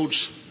 The goats,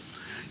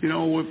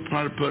 we'll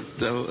try to put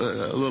get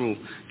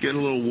a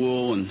little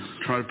wool and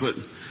try to put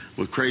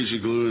with crazy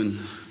glue and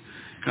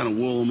kind of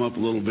wool them up a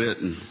little bit,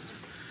 and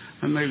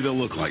maybe they'll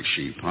look like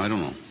sheep. I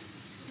don't know.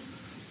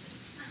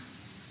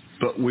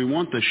 But we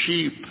want the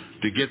sheep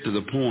to get to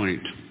the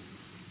point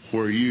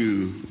where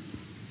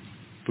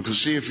because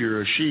see, if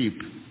you're a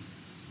sheep,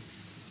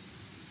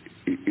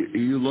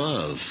 you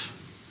love.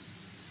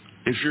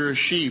 If you're a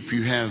sheep,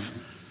 you have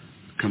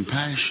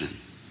compassion.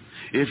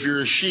 If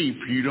you're a sheep,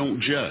 you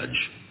don't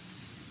judge.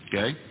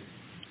 Okay?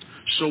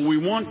 So we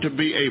want to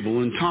be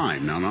able in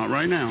time, now not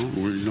right now,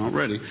 we're not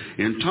ready,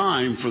 in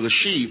time for the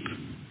sheep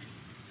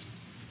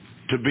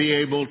to be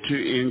able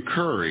to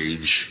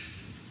encourage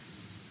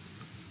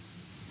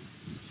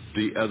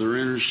the other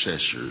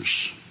intercessors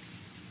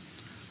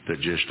that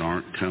just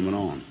aren't coming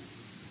on.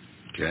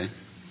 Okay?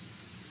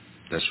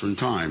 That's when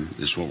time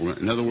is what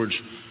in other words,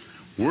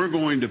 we're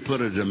going to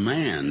put a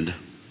demand,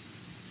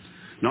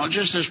 not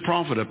just this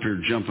prophet up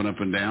here jumping up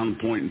and down,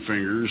 pointing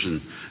fingers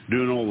and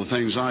doing all the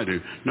things I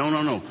do.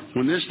 No.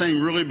 When this thing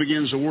really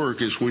begins to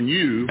work is when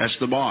you, as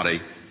the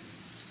body,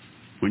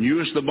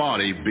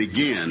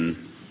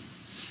 begin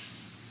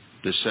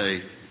to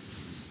say,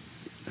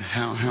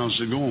 how's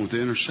it going with the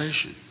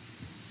intercession?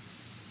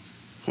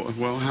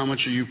 Well, how much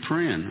are you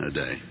praying a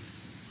day?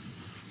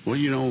 Well,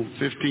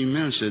 15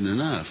 minutes isn't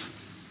enough.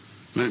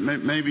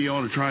 Maybe you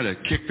ought to try to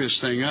kick this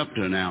thing up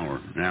to an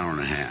hour and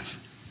a half.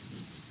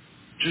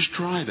 Just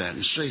try that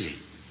and see.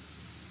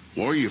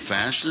 Well, are you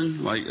fasting?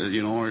 Like, are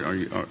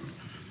you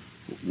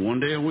one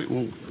day a week?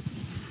 Well,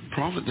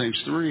 prophet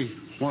thinks 3.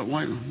 Why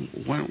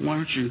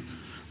don't you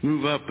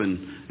move up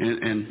and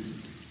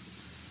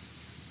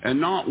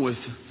not with,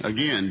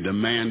 again,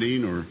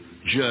 demanding or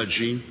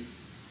judging,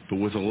 but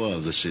with a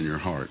love that's in your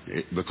heart.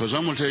 Because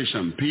I'm going to tell you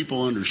something.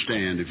 People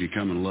understand if you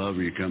come in love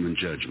or you come in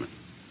judgment.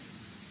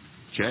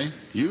 Okay?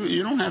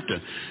 You don't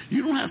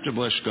have to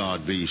bless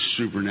God, be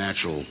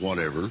supernatural,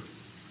 whatever.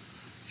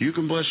 You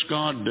can bless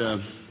God,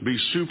 be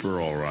super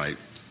all right,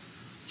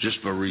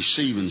 just by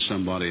receiving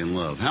somebody in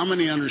love. How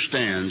many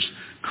understands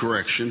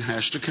correction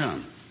has to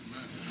come?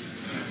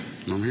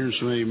 I'm hearing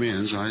some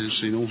amens. I didn't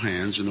see no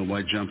hands, and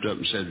nobody jumped up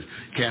and said,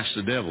 "Cast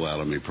the devil out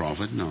of me,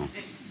 prophet." No.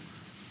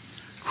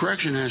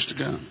 Correction has to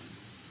come.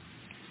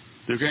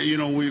 Okay, you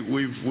know,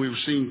 we've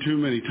seen too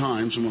many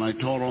times, and when I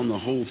taught on the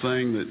whole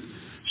thing that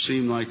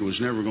seemed like it was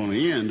never going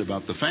to end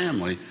about the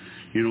family,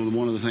 you know,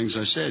 one of the things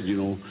I said, you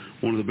know,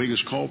 one of the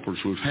biggest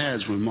culprits we've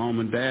had is when mom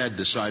and dad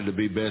decide to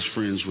be best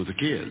friends with the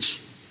kids.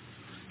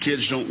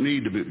 Kids don't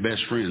need to be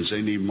best friends.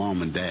 They need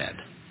mom and dad.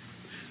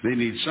 They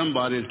need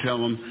somebody to tell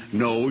them,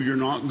 no, you're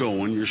not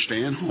going. You're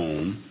staying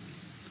home.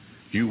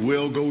 You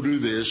will go do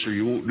this or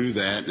you won't do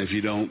that. And if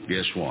you don't,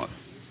 guess what?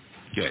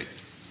 Okay.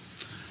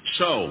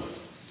 So,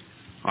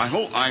 I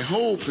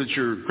hope that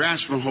you're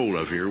grasping a hold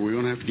of here. We're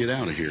going to have to get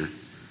out of here.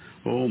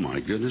 Oh, my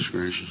goodness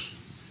gracious.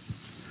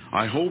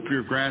 I hope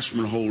you're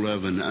grasping a hold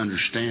of and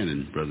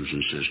understanding, brothers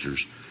and sisters.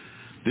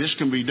 This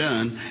can be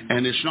done,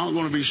 and it's not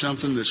going to be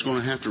something that's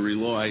going to have to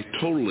rely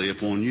totally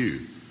upon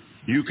you.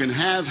 You can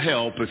have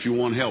help if you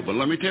want help. But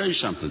let me tell you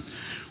something.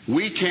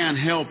 We can't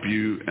help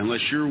you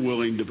unless you're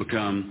willing to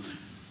become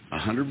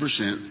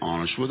 100%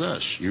 honest with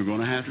us. You're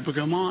going to have to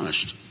become honest.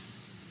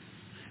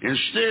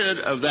 Instead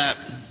of that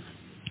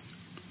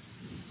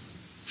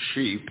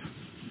sheep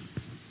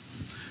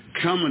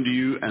coming to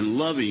you and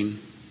loving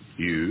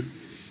you,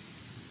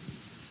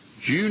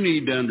 you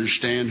need to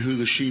understand who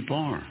the sheep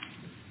are.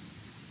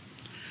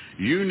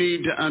 You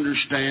need to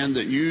understand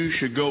that you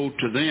should go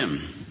to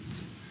them.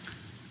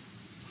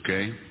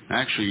 Okay?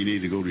 Actually, you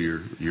need to go to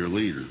your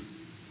leader,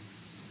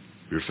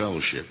 your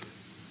fellowship.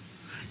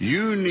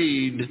 You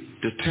need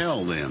to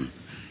tell them,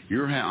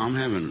 I'm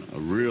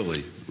having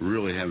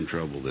really having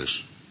trouble with this.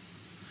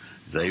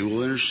 They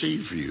will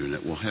intercede for you, and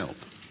it will help.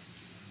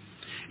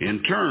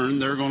 In turn,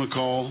 they're going to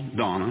call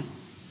Donna.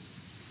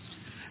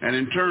 And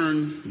in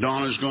turn,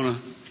 Donna's going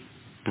to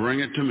bring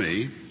it to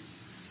me.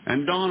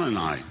 And Donna and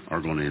I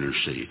are going to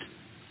intercede.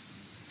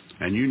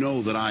 And you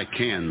know that I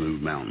can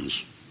move mountains.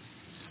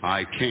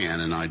 I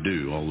can, and I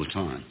do all the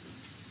time.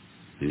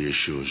 In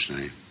Yeshua's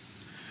name.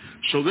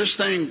 So this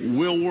thing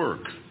will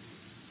work.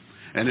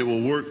 And it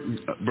will work,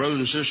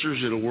 brothers and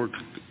sisters, it'll work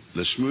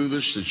the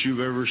smoothest that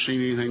you've ever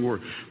seen anything work.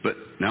 But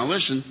now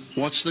listen,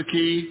 what's the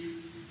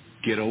key?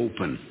 Get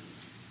open.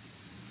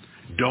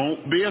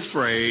 Don't be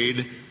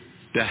afraid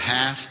to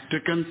have to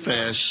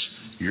confess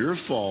your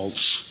faults.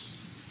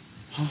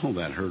 Oh,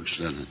 that hurts,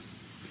 doesn't it?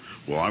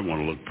 Well, I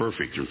want to look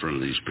perfect in front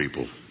of these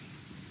people.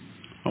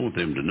 I want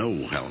them to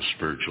know how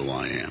spiritual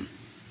I am.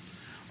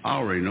 I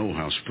already know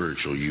how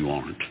spiritual you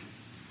aren't.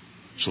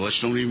 So let's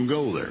don't even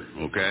go there,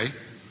 okay?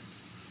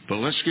 But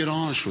let's get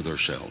honest with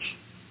ourselves.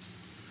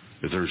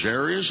 If there's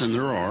areas, and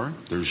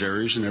there's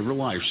areas in every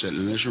life sitting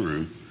in this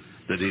room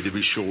that need to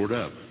be shored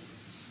up,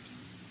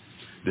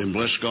 then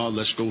bless God,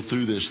 let's go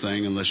through this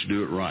thing and let's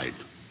do it right.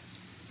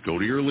 Go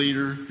to your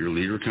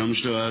leader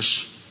comes to us.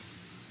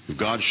 If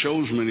God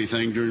shows me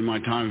anything during my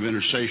time of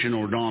intercession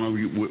or Donna,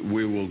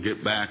 we will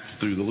get back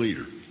through the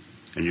leader.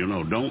 And you'll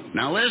know,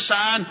 now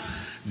listen,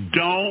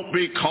 don't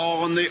be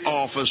calling the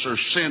office or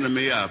sending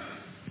me a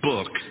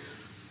book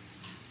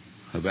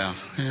about,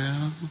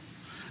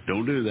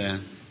 don't do that.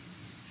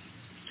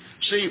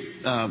 See,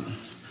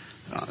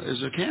 is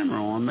the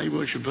camera on? Maybe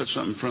we should put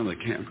something in front of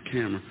the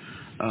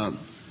camera.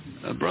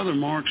 Brother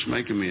Mark's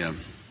making me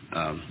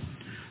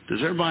does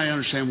everybody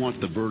understand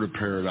what the bird of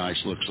paradise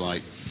looks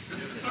like?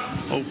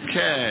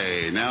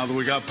 Okay, now that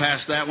we got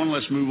past that one,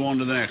 let's move on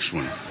to the next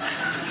one.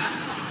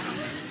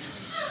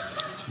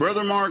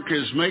 Brother Mark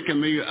is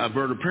making me a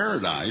bird of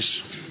paradise.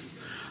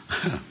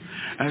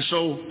 And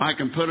so I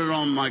can put it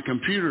on my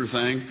computer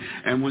thing,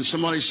 and when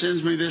somebody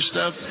sends me this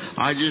stuff,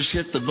 I just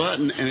hit the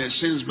button, and it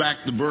sends back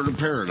the bird of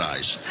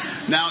paradise.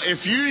 Now,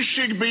 if you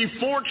should be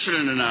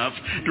fortunate enough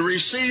to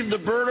receive the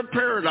bird of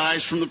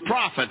paradise from the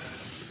prophet,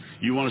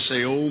 you want to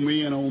say, oh,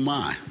 me and oh,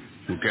 my,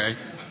 okay?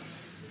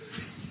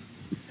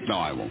 No,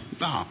 I won't.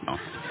 No.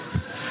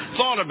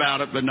 Thought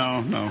about it, but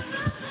no.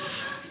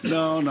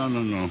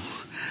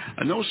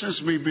 No sense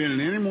of me being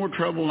in any more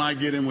trouble than I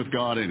get in with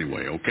God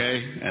anyway,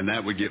 okay? And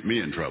that would get me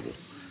in trouble.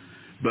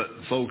 But,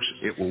 folks,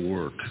 it will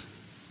work.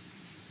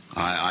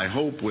 I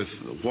hope with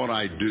what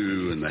I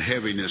do and the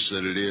heaviness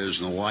that it is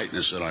and the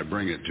lightness that I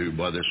bring it to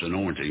by this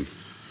anointing,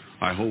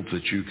 I hope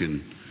that you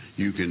can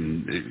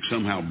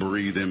somehow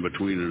breathe in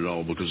between it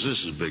all, because this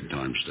is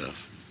big-time stuff.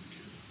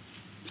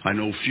 I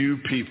know few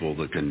people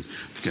that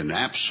can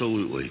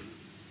absolutely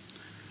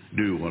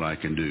do what I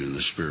can do in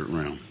the spirit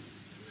realm.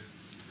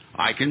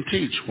 I can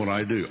teach what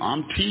I do.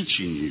 I'm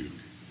teaching you.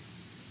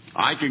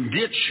 I can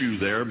get you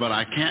there, but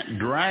I can't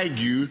drag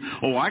you.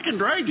 Oh, I can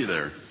drag you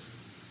there,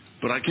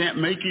 but I can't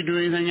make you do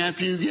anything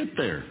after you get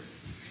there.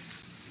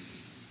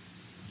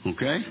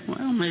 Okay?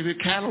 Well, maybe a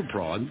cattle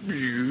prod.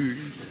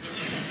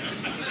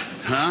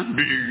 Huh?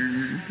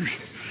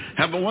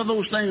 How about one of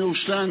those things, those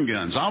stun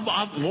guns?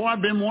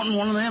 I've been wanting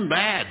one of them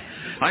bad.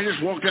 I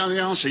just walk down the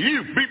aisle and say,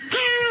 you beep.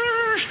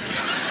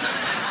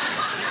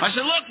 I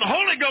said, look, the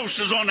Holy Ghost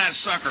is on that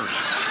sucker.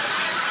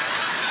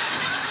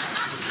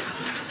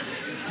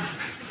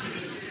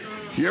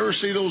 You ever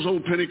see those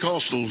old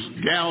Pentecostal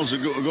guys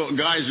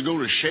that go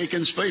to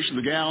shaking, especially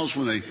the gals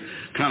when they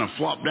kind of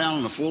flop down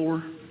on the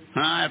floor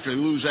after they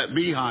lose that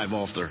beehive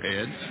off their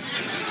head?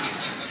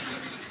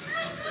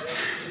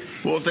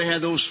 Well, if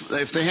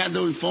they had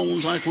those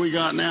phones like we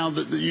got now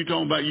that you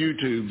talking about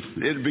YouTube,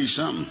 it'd be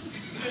something.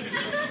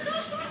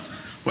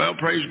 Well,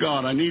 praise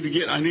God. I need to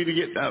get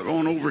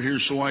on over here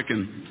so I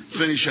can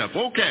finish up.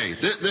 Okay,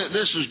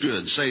 this is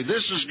good. Say,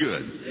 this is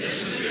good. This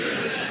is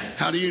good.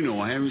 How do you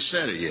know? I haven't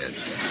said it yet.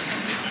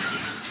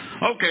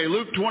 Okay,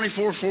 Luke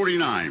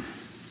 24:49.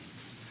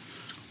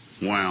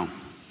 Wow.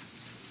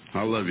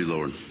 I love you,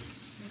 Lord.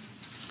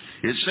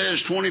 It says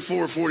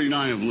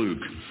 24:49 of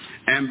Luke.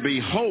 And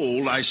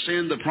behold, I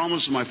send the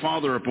promise of my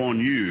Father upon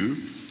you,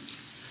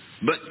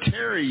 but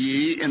tarry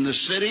ye in the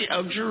city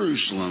of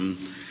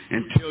Jerusalem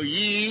until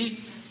ye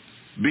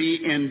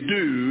be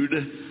endued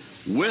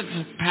with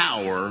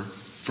power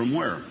from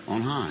where?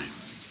 On high.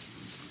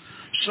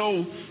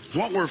 So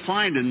what we're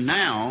finding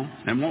now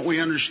and what we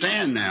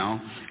understand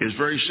now is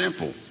very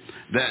simple.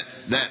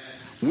 That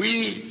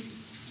we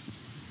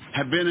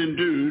have been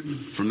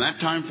endued from that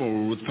time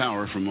forward with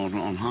power from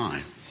on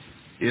high.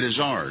 It is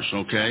ours,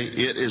 okay?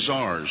 It is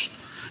ours.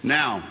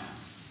 Now,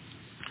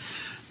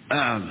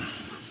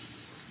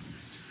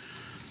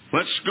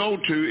 let's go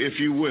to, if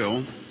you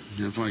will,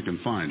 if I can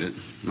find it,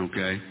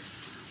 okay,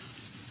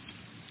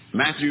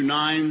 Matthew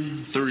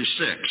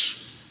 9:36.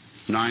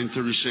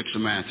 9:36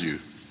 of Matthew.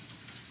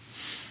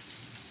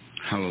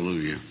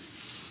 Hallelujah.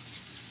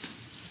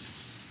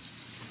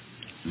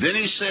 Then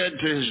he said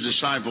to his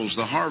disciples,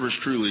 the harvest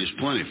truly is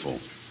plentiful,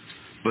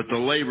 but the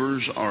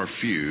laborers are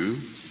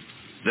few.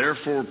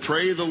 Therefore,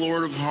 pray the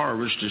Lord of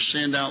harvest to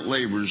send out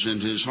laborers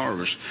into his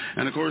harvest.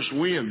 And, of course,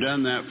 we have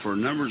done that for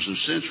numbers of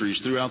centuries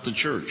throughout the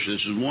church.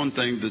 This is one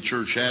thing the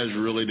church has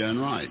really done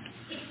right,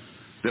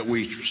 that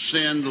we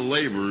send the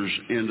laborers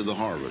into the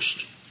harvest,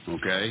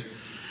 okay?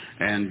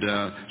 And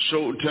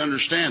so to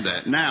understand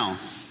that. Now,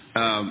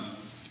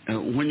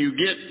 when you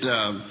get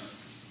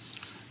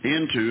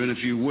into, and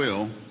if you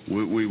will,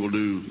 we will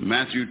do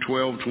Matthew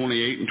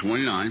 12:28 and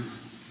 29.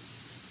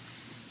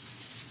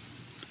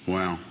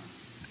 Wow.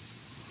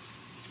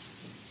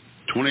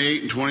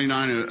 28 and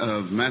 29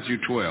 of Matthew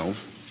 12.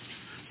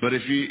 But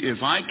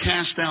if I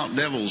cast out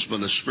devils by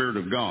the Spirit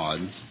of God,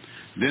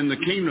 then the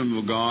kingdom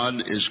of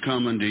God is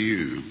come unto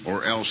you.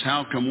 Or else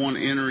how can one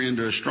enter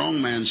into a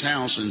strong man's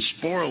house and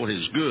spoil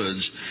his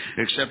goods,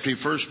 except he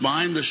first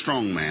bind the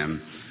strong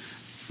man?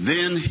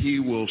 Then he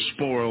will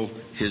spoil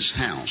his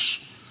house.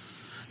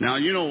 Now,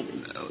 you know,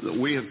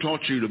 we have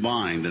taught you to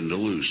bind and to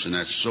loose, and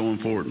that's so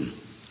important.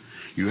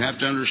 You have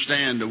to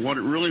understand that what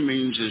it really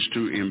means is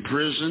to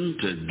imprison,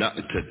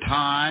 to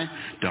tie,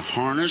 to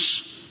harness.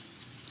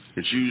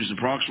 It's used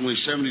approximately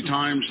 70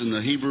 times in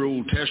the Hebrew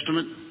Old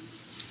Testament,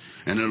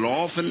 and it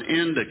often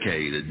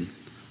indicated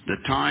the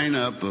tying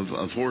up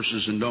of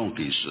horses and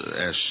donkeys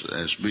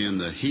as being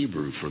the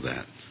Hebrew for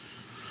that.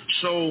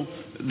 So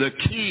the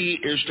key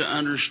is to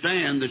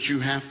understand that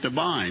you have to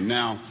bind.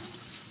 Now,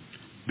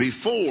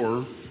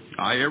 before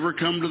I ever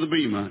come to the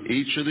Bema,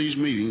 each of these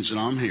meetings, and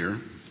I'm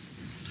here,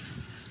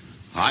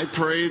 I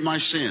pray my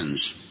sins.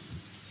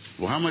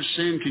 Well, how much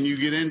sin can you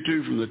get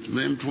into from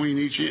in between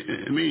each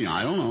meeting?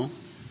 I don't know.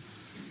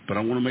 But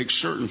I want to make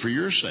certain for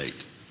your sake.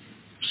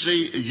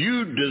 See,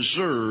 you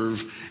deserve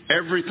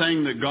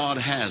everything that God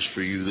has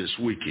for you this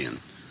weekend.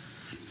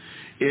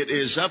 It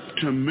is up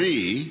to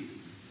me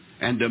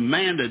and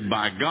demanded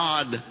by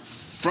God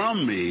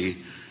from me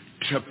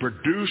to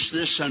produce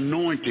this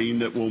anointing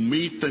that will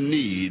meet the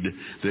need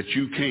that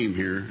you came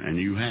here and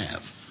you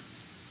have.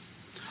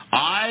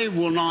 I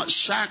will not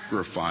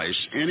sacrifice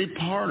any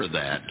part of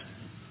that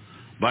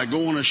by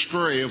going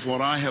astray of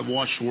what I have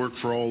watched work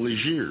for all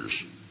these years.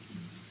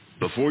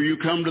 Before you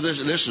come to this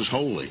is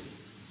holy.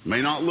 It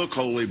may not look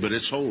holy, but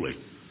it's holy.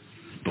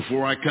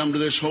 Before I come to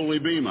this holy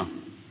bema,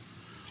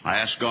 I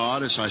ask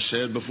God, as I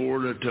said before,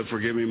 to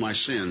forgive me my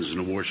sins and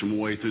to wash them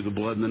away through the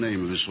blood in the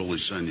name of his holy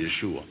son,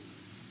 Yeshua.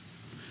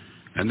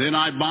 And then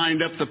I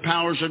bind up the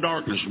powers of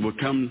darkness that will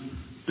come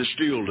to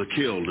steal, to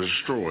kill, to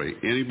destroy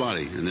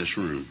anybody in this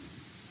room.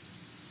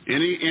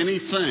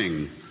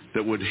 Anything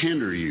that would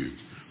hinder you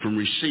from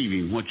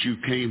receiving what you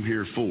came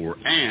here for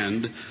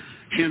and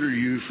hinder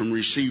you from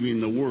receiving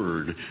the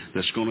word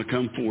that's going to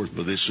come forth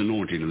by this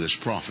anointing of this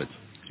prophet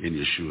in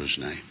Yeshua's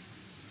name.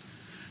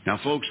 Now,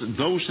 folks,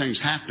 those things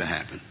have to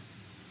happen.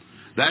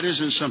 That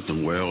isn't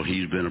something, well,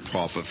 he's been a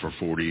prophet for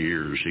 40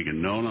 years.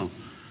 No.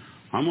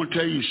 I'm going to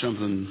tell you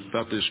something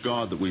about this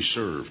God that we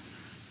serve.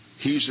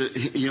 He's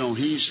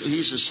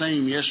the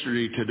same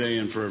yesterday, today,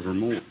 and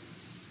forevermore.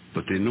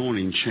 But the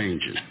anointing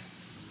changes.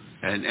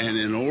 And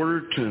in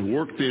order to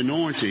work the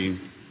anointing,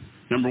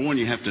 number one,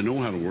 you have to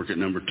know how to work it.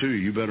 Number two,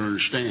 you better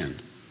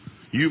understand.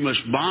 You must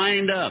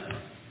bind up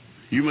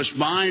You must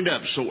bind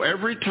up. So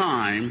every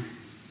time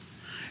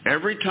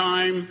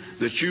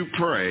that you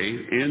pray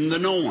in the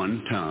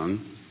known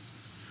tongue,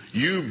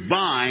 you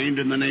bind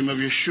in the name of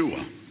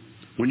Yeshua.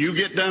 When you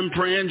get done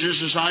praying,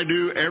 just as I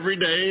do every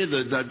day,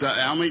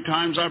 how many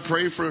times I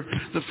pray for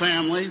the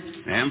family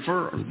and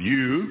for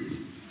you,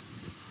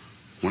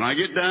 when I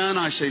get done,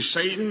 I say,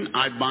 Satan,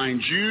 I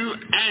bind you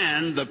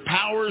and the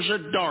powers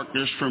of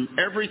darkness from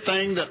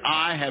everything that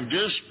I have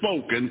just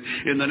spoken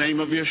in the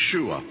name of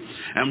Yeshua.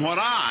 And what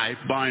I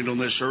bind on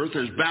this earth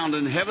is bound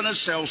in heaven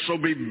itself, so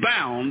be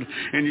bound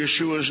in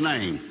Yeshua's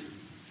name.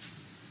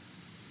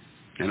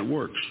 And it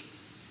works.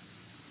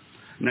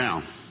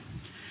 Now,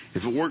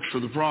 if it works for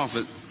the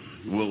prophet,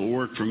 will it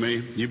work for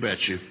me? You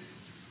bet you.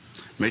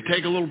 It may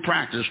take a little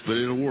practice, but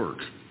it'll work.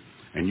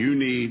 And you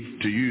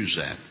need to use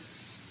that.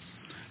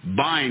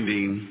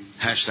 Binding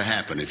has to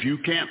happen. If you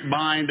can't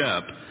bind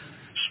up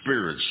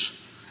spirits,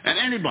 and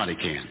anybody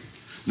can,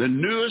 the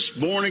newest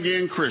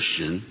born-again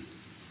Christian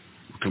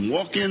can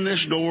walk in this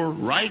door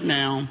right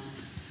now,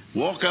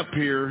 walk up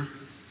here,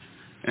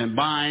 and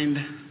bind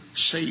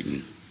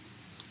Satan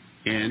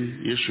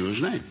in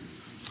Yeshua's name.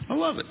 I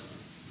love it.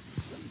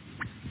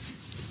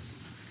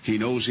 He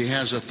knows he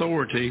has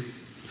authority.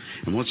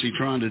 And what's he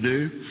trying to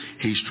do?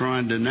 He's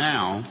trying to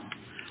now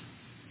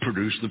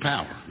produce the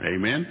power.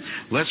 Amen?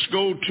 Let's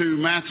go to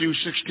Matthew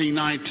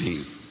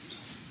 16:19.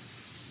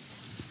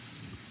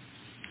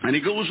 And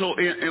he goes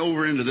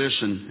over into this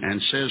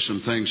and says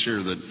some things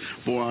here that,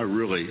 boy, I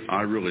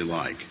really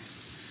like.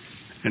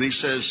 And he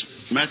says,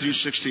 Matthew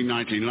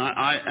 16:19,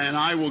 and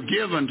I will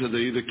give unto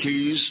thee the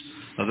keys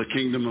of the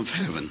kingdom of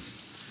heaven.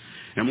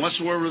 And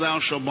whatsoever thou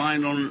shalt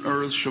bind on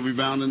earth shall be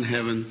bound in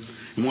heaven,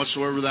 and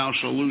whatsoever thou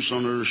shalt loose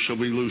on earth shall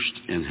be loosed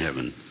in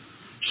heaven.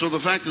 So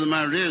the fact of the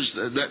matter is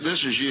that this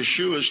is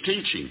Yeshua's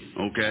teaching,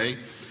 okay?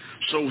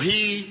 So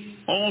he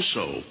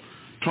also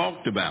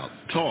taught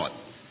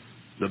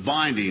the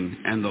binding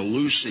and the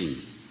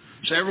loosing.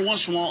 So every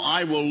once in a while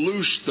I will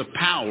loose the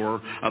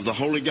power of the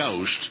Holy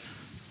Ghost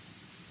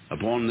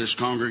upon this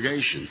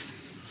congregation.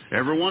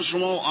 Every once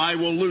in a while I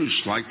will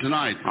loose, like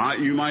tonight.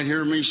 You might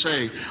hear me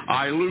say,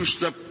 I loose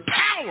the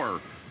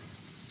power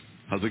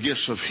of the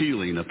gifts of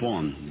healing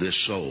upon this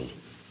soul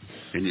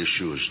in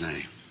Yeshua's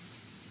name.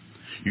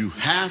 You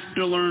have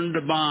to learn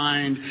to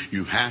bind.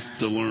 You have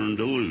to learn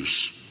to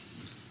loose.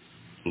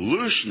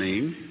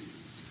 Loosening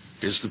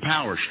is the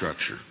power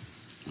structure,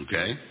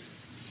 okay?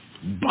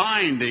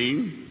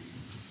 Binding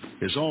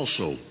is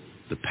also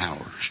the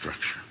power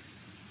structure.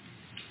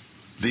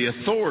 The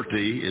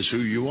authority is who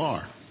you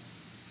are.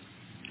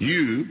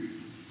 You,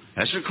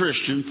 as a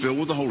Christian filled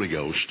with the Holy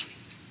Ghost,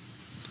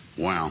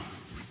 wow,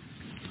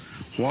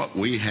 what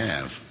we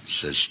have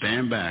says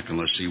stand back and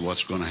let's see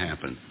what's going to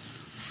happen.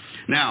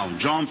 Now,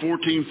 John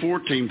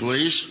 14:14,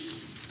 please.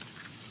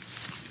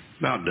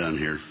 About done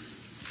here.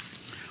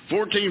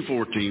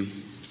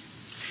 14:14.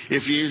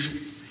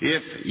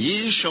 If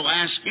ye shall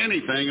ask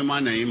anything in my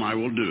name, I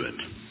will do it.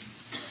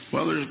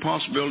 Well, there's a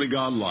possibility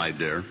God lied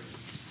there.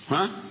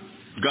 Huh?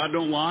 God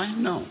don't lie?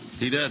 No,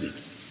 he doesn't.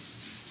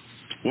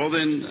 Well,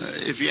 then,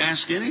 if you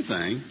ask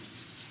anything,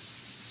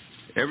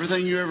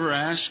 everything you ever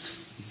asked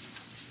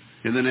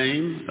in the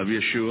name of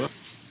Yeshua,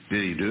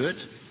 did he do it?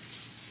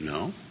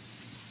 No,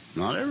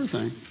 not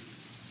everything.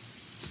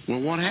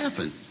 Well, what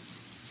happened?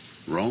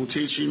 Wrong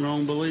teaching,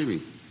 wrong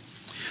believing.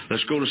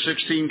 Let's go to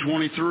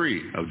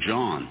 16:23 of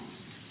John.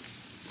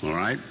 All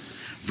right?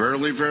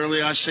 Verily,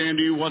 verily, I say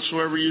unto you,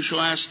 whatsoever you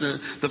shall ask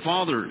the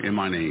Father in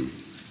my name,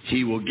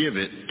 he will give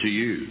it to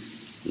you.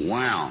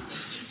 Wow.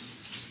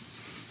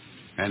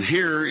 And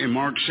here in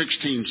Mark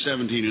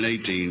 16:17 and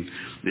 18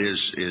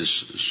 is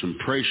some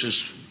precious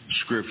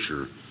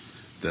scripture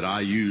that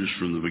I used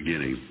from the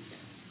beginning.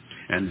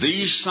 And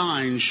these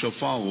signs shall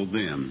follow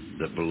them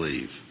that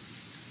believe.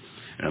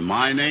 In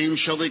my name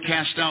shall they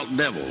cast out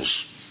devils.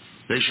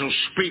 They shall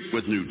speak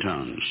with new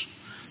tongues.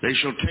 They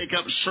shall take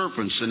up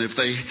serpents, and if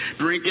they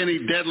drink any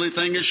deadly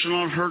thing, it shall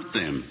not hurt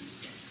them.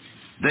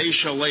 They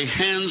shall lay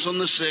hands on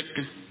the sick,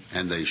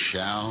 and they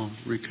shall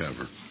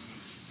recover.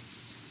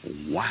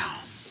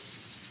 Wow.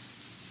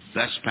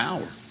 That's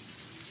power.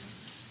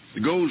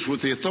 It goes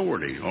with the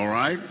authority, all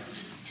right?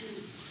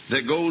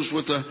 That goes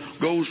with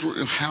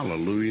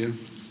hallelujah.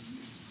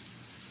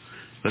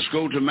 Let's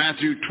go to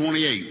Matthew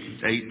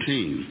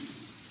 28:18.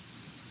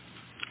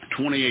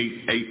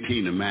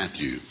 28:18 of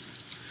Matthew.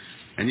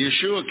 And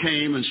Yeshua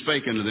came and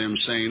spake unto them,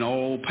 saying,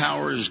 all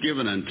power is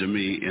given unto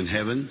me in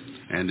heaven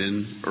and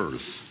in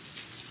earth.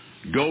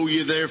 Go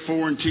ye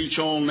therefore and teach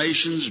all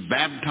nations,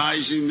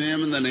 baptizing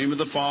them in the name of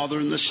the Father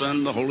and the Son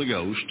and the Holy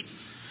Ghost,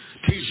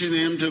 teaching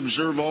them to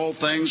observe all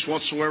things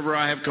whatsoever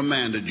I have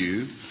commanded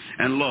you.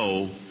 And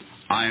lo,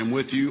 I am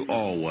with you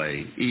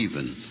always,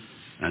 even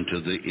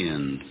unto the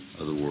end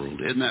of the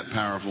world. Isn't that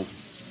powerful?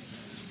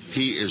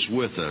 He is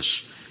with us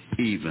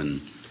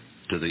even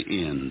to the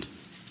end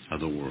of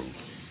the world.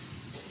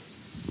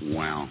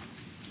 Wow.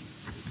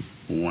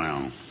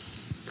 Wow.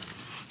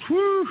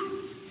 Whew.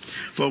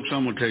 Folks,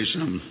 I'm going to tell you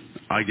something.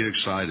 I get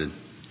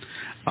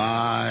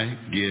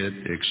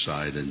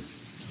excited.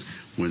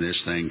 when this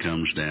thing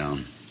comes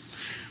down.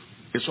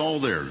 It's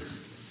all there.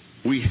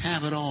 We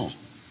have it all.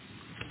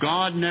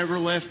 God never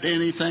left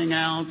anything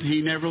out.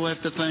 He never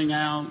left a thing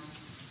out.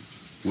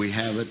 We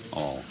have it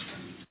all.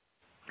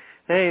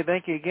 Hey,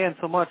 thank you again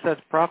so much. That's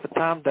Prophet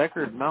Tom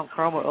Deckard, Mount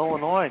Carmel,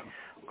 Illinois,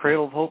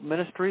 Cradle of Hope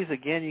Ministries.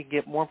 Again, you can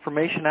get more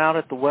information out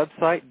at the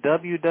website,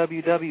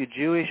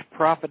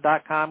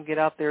 www.jewishprophet.com. Get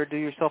out there, do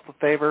yourself a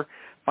favor,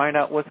 find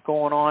out what's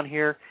going on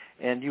here,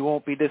 and you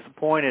won't be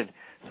disappointed.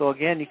 So,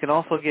 again, you can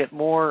also get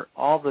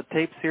all the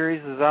tape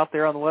series is out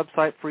there on the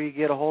website for you to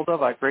get a hold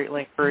of. I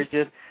greatly encourage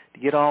you to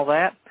get all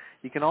that.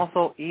 You can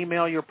also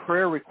email your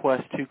prayer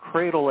request to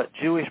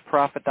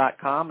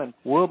cradle@jewishprophet.com, and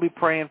we'll be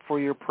praying for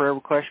your prayer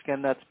request.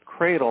 Again, that's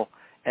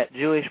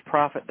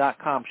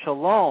cradle@jewishprophet.com.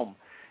 Shalom.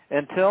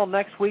 Until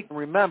next week,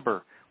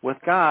 remember, with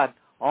God,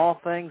 all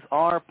things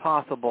are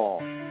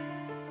possible.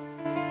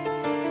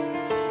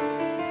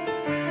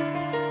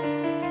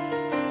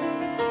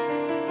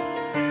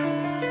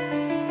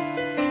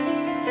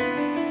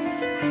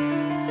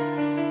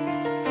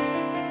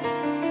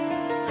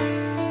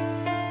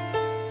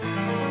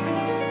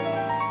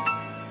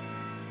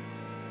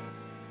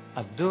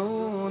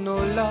 אדון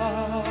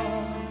עולם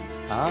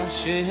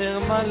אשר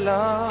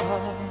מלך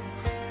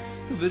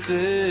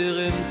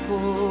בטרם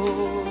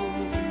כל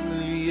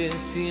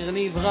יציר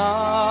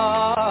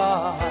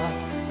נברא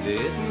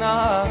את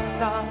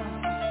נעשה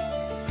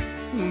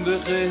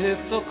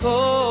בחפצו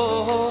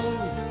כל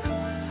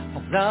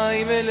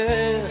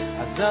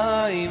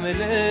אזי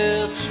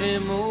מלך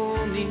שמו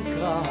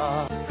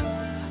נקרא.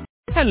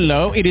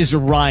 Hello, it is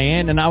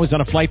Ryan, and I was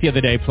on a flight the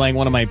other day playing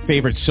one of my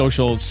favorite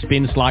social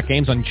spin slot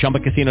games on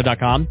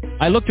ChumbaCasino.com.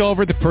 I looked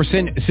over at the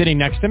person sitting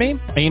next to me,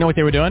 and you know what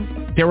they were doing?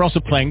 They were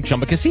also playing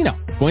Chumba Casino.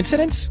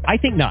 Coincidence? I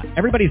think not.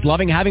 Everybody's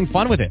loving having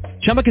fun with it.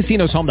 Chumba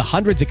Casino is home to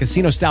hundreds of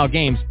casino-style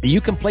games that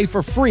you can play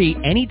for free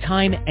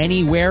anytime,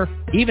 anywhere,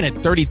 even at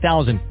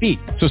 30,000 feet.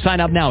 So sign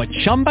up now at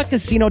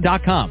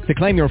ChumbaCasino.com to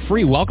claim your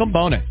free welcome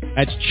bonus.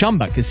 That's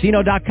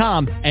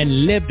ChumbaCasino.com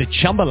and live the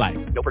Chumba life.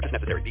 No purchase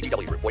necessary.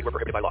 VGW. Void where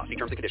prohibited by law. See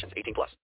terms and conditions. 18+.